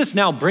Jesus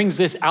now brings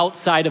this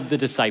outside of the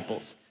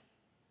disciples.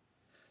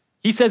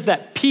 He says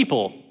that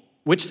people,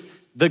 which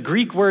the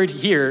Greek word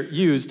here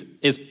used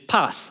is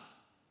pas.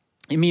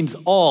 It means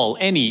all,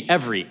 any,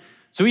 every.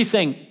 So he's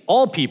saying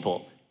all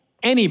people,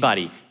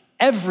 anybody,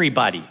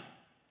 everybody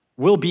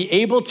will be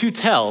able to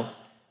tell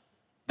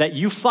that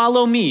you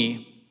follow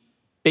me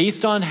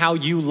based on how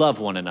you love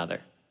one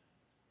another.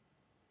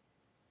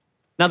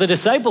 Now the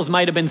disciples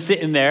might have been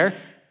sitting there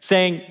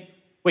saying,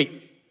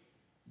 wait,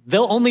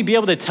 they'll only be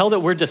able to tell that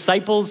we're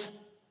disciples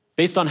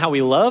based on how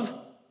we love?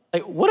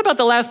 Like, what about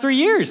the last 3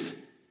 years?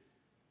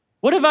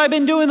 What have I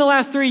been doing the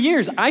last 3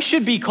 years? I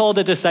should be called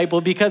a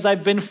disciple because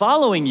I've been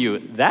following you.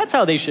 That's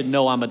how they should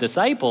know I'm a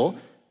disciple.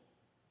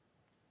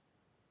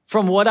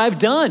 From what I've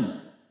done.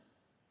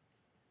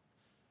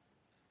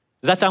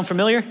 Does that sound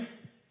familiar?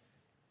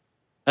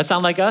 That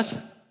sound like us?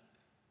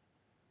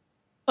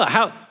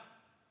 How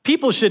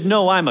people should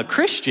know I'm a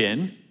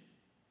Christian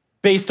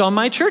based on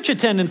my church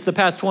attendance the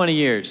past 20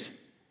 years.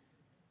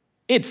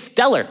 It's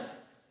stellar.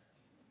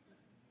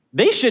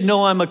 They should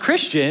know I'm a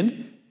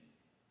Christian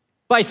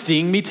by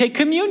seeing me take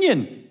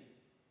communion.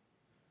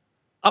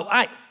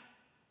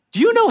 Do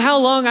you know how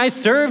long I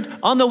served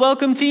on the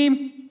welcome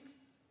team?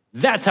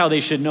 That's how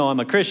they should know I'm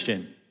a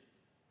Christian.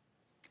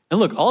 And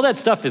look, all that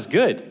stuff is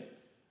good.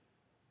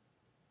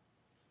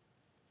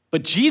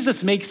 But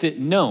Jesus makes it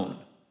known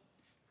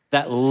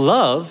that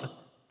love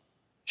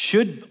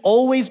should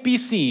always be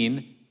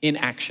seen in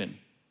action.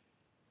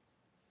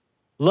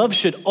 Love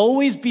should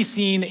always be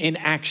seen in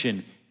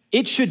action.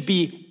 It should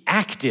be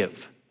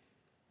active.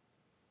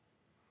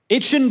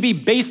 It shouldn't be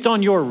based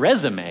on your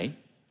resume.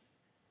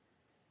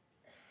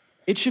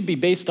 It should be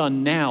based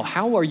on now.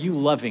 How are you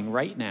loving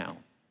right now?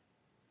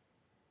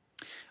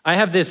 I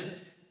have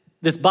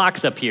this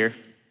box up here,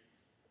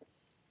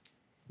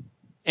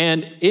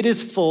 and it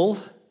is full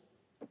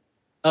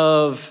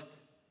of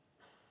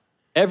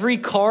every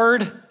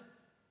card,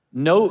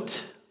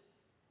 note,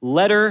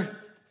 letter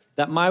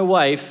that my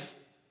wife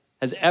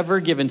has ever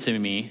given to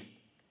me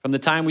from the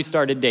time we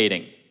started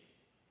dating.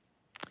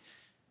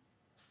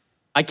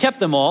 I kept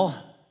them all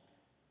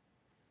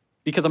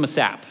because I'm a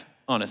sap,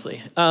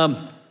 honestly.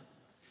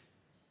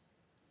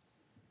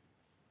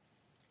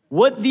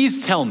 What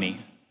these tell me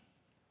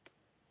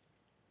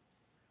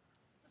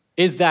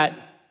is that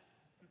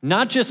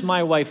not just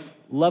my wife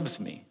loves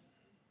me,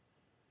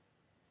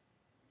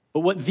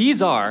 but what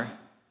these are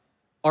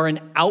an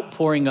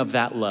outpouring of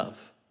that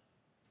love.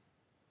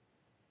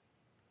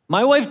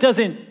 My wife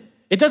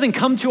it doesn't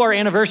come to our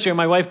anniversary and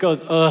my wife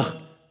goes, ugh,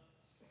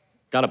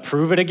 gotta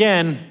prove it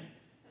again.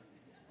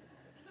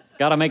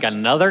 Gotta make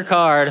another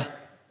card.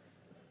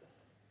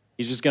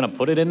 He's just gonna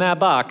put it in that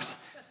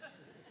box.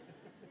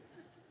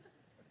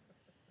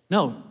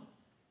 No.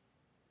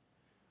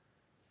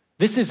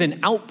 This is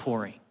an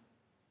outpouring.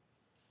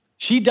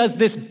 She does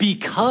this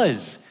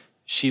because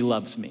she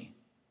loves me.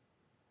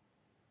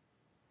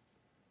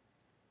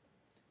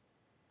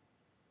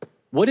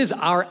 What is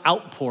our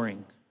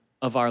outpouring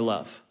of our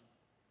love?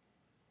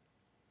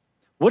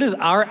 What is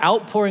our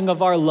outpouring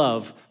of our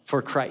love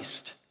for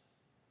Christ?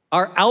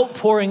 Our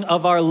outpouring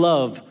of our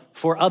love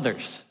for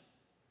others?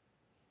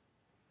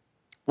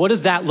 What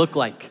does that look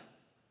like?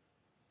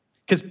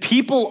 Because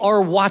people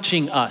are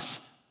watching us.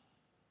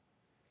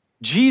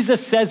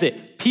 Jesus says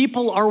it.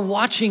 People are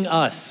watching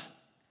us.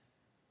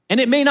 And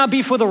it may not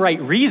be for the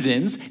right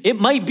reasons. It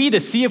might be to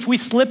see if we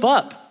slip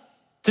up,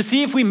 to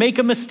see if we make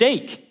a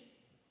mistake.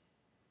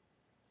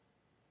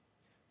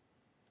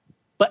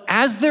 But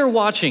as they're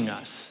watching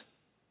us,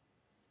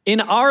 in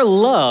our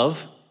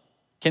love,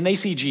 can they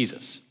see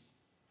Jesus?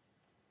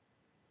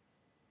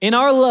 In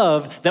our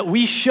love that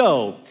we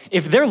show,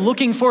 if they're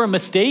looking for a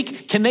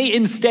mistake, can they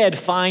instead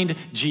find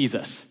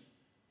Jesus?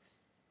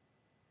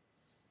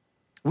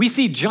 We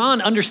see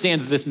John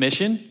understands this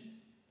mission.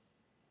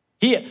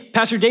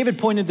 Pastor David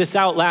pointed this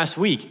out last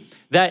week,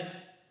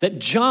 that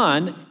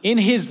John, in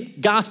his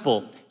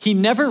gospel, he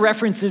never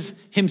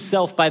references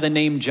himself by the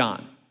name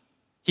John.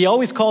 He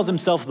always calls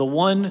himself the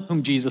one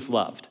whom Jesus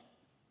loved.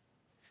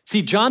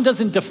 See, John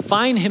doesn't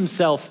define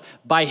himself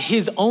by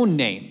his own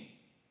name.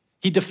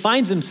 He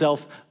defines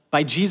himself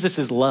by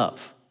Jesus'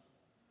 love.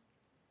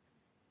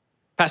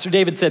 Pastor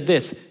David said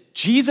this,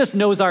 Jesus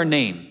knows our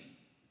name.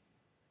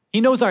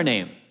 He knows our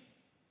name,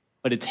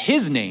 but it's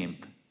his name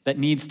that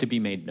needs to be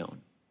made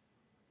known.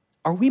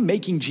 Are we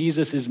making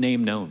Jesus'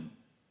 name known?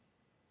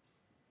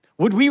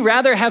 Would we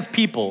rather have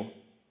people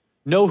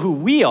know who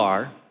we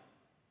are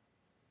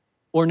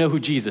or know who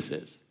Jesus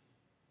is?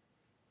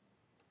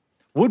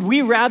 Would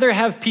we rather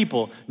have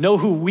people know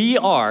who we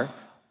are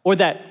or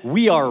that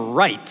we are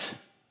right?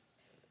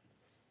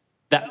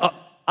 That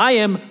I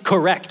am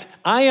correct,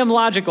 I am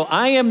logical,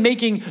 I am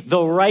making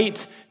the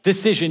right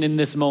decision in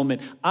this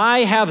moment.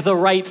 I have the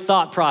right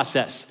thought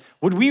process.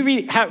 Would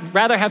we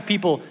rather have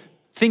people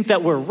think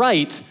that we're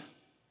right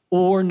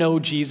or know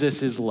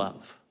Jesus'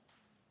 love?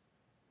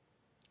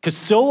 Because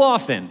so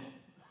often,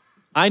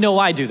 I know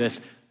I do this,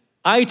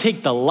 I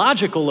take the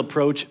logical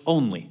approach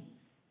only.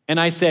 And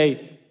I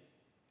say,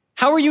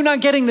 how are you not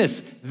getting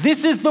this?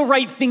 This is the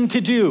right thing to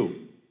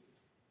do.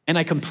 And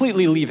I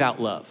completely leave out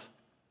love.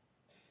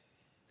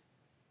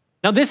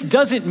 Now, this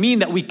doesn't mean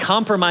that we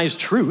compromise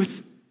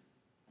truth.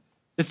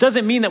 This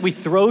doesn't mean that we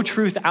throw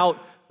truth out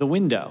the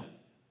window.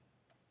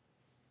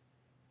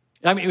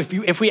 I mean,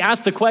 if we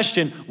ask the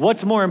question,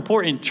 what's more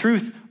important,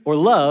 truth or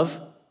love?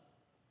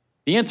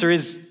 The answer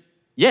is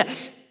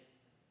yes.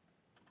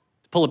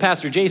 To pull a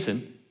Pastor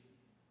Jason,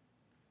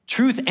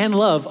 truth and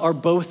love are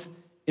both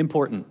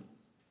important.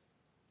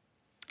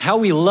 How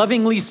we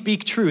lovingly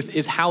speak truth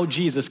is how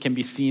Jesus can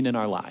be seen in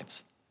our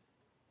lives.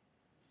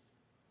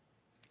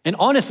 And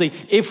honestly,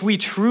 if we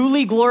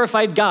truly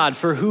glorified God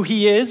for who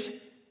he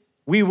is,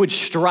 we would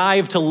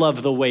strive to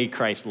love the way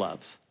Christ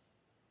loves.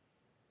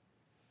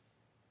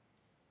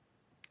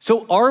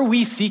 So are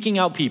we seeking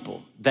out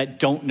people that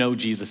don't know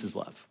Jesus'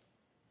 love?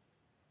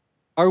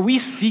 Are we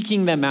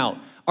seeking them out?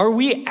 Are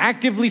we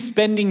actively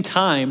spending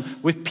time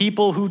with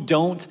people who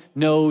don't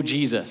know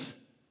Jesus?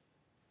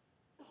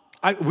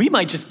 We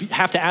might just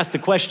have to ask the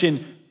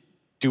question,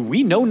 do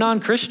we know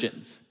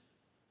non-Christians?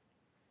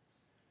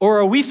 Or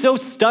are we so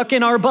stuck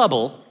in our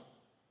bubble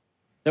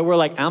that we're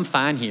like, I'm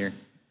fine here.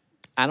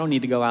 I don't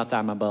need to go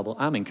outside my bubble.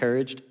 I'm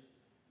encouraged,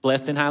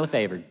 blessed, and highly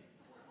favored.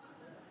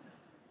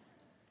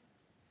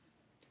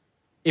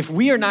 If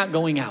we are not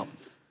going out,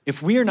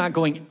 if we are not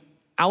going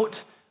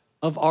out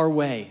of our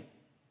way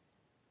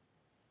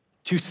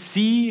to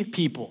see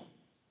people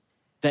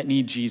that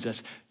need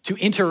Jesus, to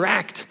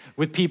interact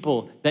with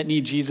people that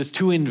need Jesus,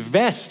 to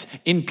invest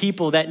in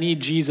people that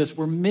need Jesus,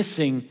 we're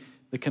missing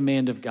the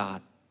command of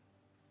God.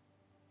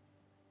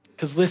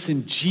 Because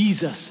listen,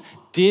 Jesus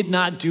did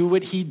not do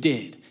what he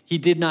did. He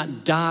did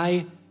not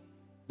die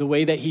the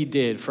way that he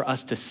did for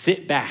us to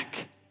sit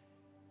back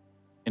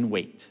and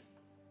wait.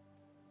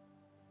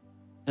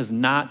 That's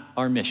not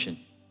our mission.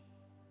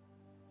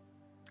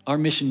 Our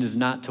mission is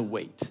not to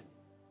wait.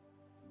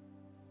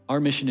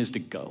 Our mission is to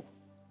go.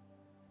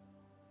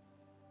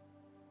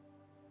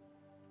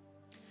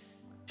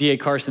 D.A.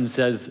 Carson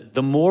says,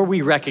 the more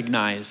we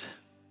recognize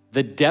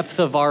the depth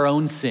of our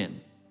own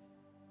sin,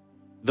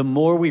 the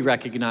more we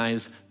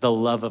recognize the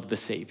love of the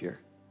Savior.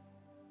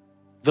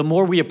 The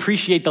more we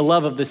appreciate the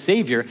love of the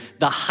Savior,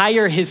 the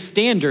higher his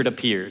standard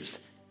appears.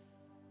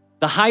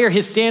 The higher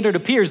his standard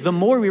appears, the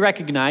more we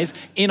recognize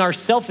in our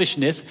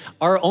selfishness,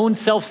 our own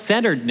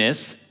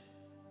self-centeredness,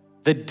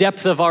 the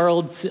depth of our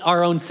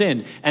own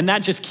sin. And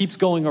that just keeps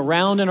going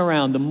around and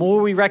around. The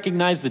more we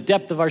recognize the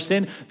depth of our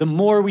sin, the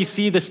more we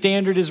see the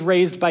standard is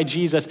raised by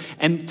Jesus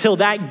until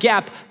that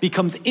gap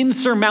becomes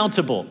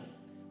insurmountable.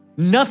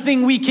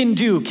 Nothing we can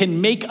do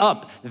can make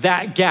up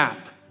that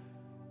gap.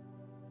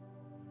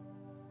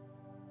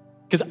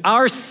 Because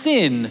our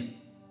sin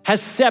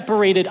has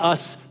separated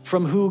us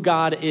from who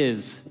God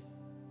is.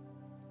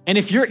 And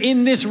if you're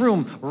in this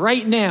room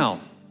right now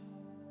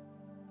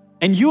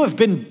and you have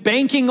been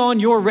banking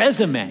on your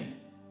resume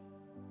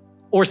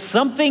or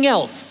something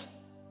else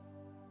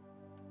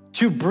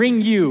to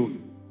bring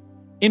you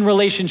in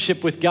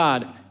relationship with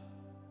God,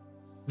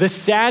 the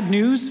sad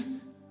news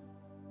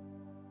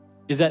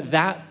is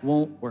that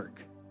won't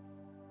work.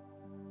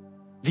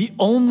 The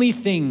only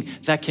thing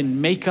that can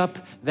make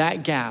up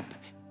that gap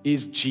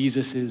is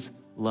Jesus'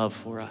 love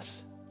for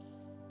us,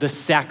 the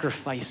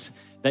sacrifice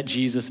that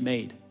Jesus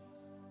made.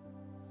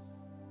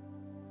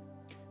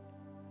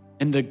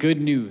 And the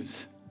good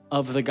news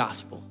of the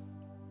gospel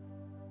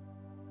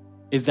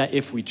is that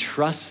if we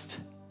trust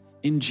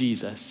in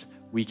Jesus,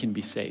 we can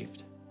be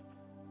saved.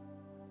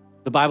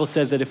 The Bible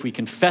says that if we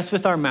confess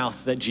with our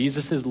mouth that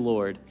Jesus is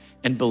Lord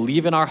and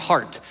believe in our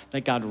heart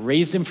that God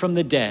raised him from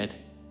the dead,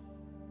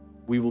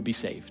 we will be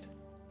saved.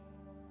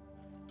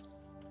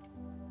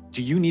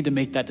 Do you need to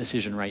make that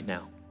decision right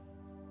now?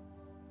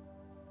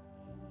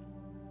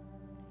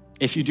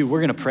 If you do,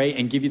 we're gonna pray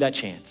and give you that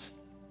chance.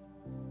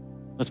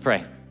 Let's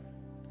pray.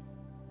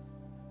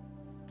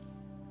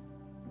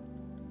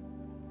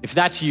 If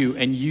that's you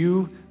and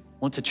you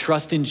want to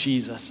trust in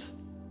Jesus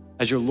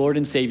as your Lord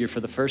and Savior for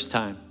the first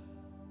time,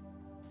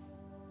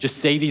 just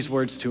say these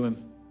words to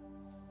him.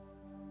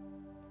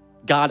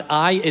 God,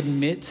 I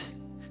admit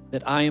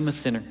that I am a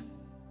sinner.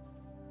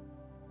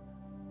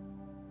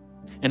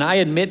 And I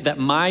admit that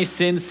my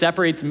sin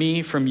separates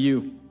me from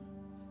you.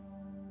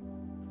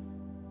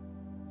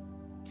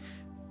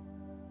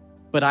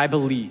 But I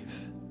believe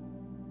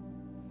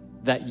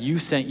that you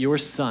sent your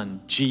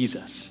son,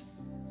 Jesus,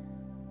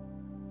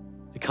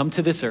 to come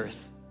to this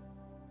earth,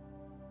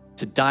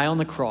 to die on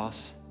the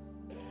cross,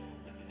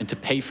 and to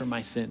pay for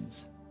my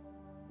sins.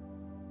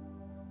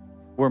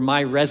 Where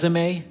my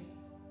resume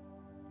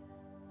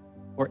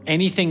or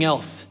anything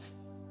else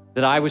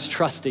that I was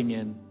trusting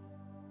in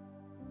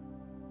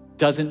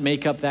doesn't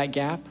make up that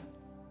gap,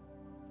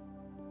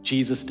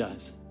 Jesus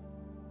does.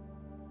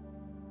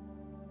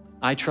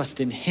 I trust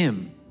in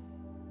him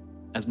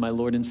as my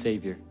Lord and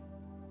Savior,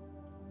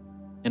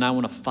 and I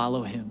want to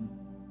follow him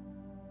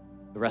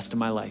the rest of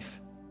my life.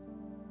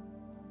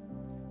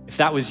 If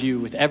that was you,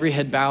 with every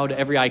head bowed,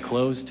 every eye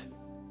closed,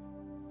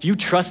 if you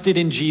trusted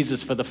in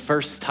Jesus for the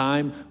first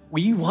time,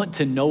 we want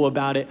to know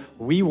about it.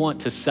 We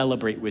want to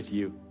celebrate with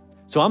you.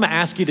 So I'm gonna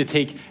ask you to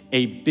take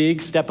a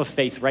big step of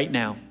faith right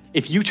now.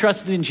 If you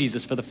trusted in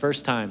Jesus for the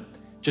first time,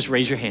 just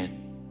raise your hand.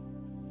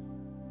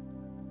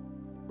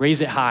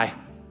 Raise it high.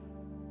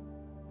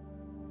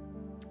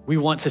 We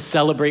want to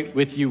celebrate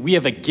with you. We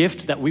have a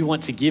gift that we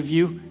want to give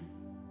you.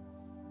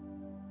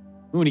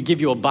 We want to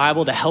give you a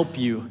Bible to help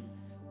you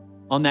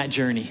on that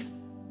journey.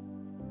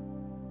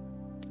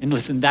 And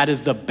listen, that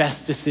is the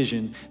best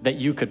decision that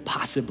you could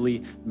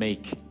possibly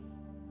make.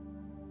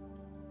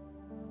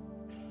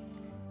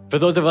 For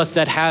those of us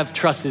that have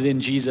trusted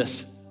in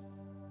Jesus,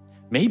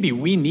 maybe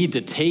we need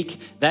to take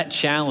that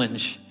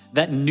challenge,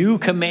 that new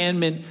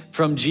commandment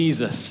from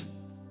Jesus,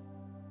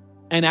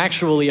 and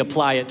actually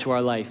apply it to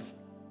our life.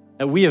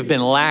 That we have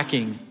been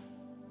lacking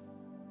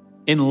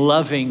in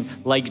loving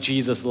like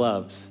Jesus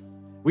loves.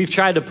 We've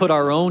tried to put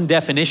our own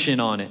definition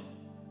on it,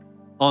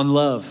 on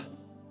love,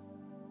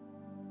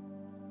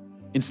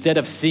 instead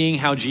of seeing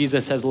how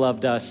Jesus has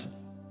loved us.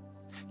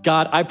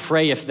 God, I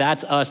pray if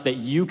that's us, that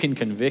you can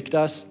convict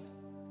us,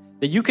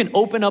 that you can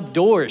open up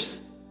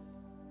doors.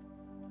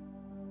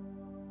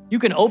 You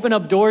can open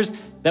up doors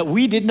that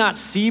we did not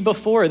see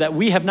before, that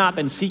we have not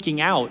been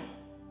seeking out,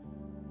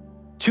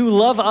 to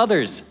love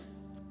others.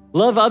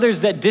 Love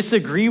others that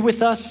disagree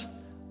with us.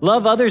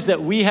 Love others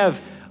that we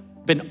have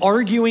been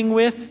arguing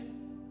with.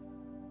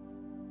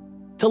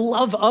 To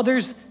love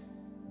others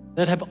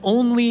that have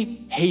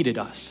only hated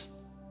us.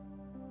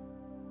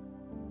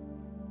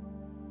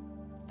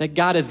 That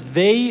God, as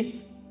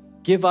they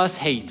give us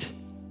hate,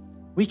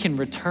 we can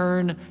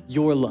return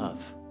your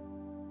love.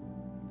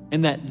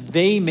 And that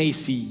they may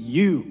see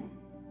you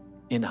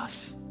in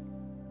us.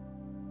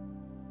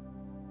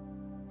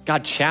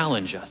 God,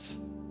 challenge us,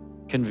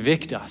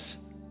 convict us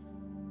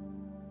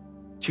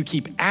to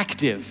keep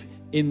active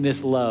in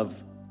this love,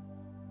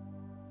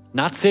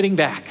 not sitting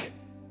back,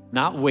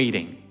 not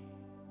waiting,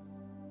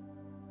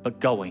 but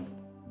going.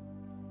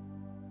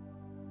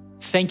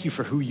 Thank you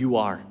for who you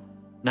are,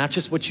 not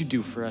just what you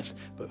do for us,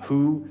 but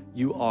who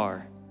you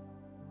are.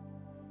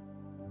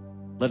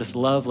 Let us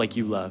love like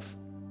you love.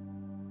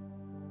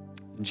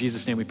 In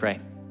Jesus' name we pray,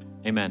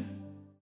 amen.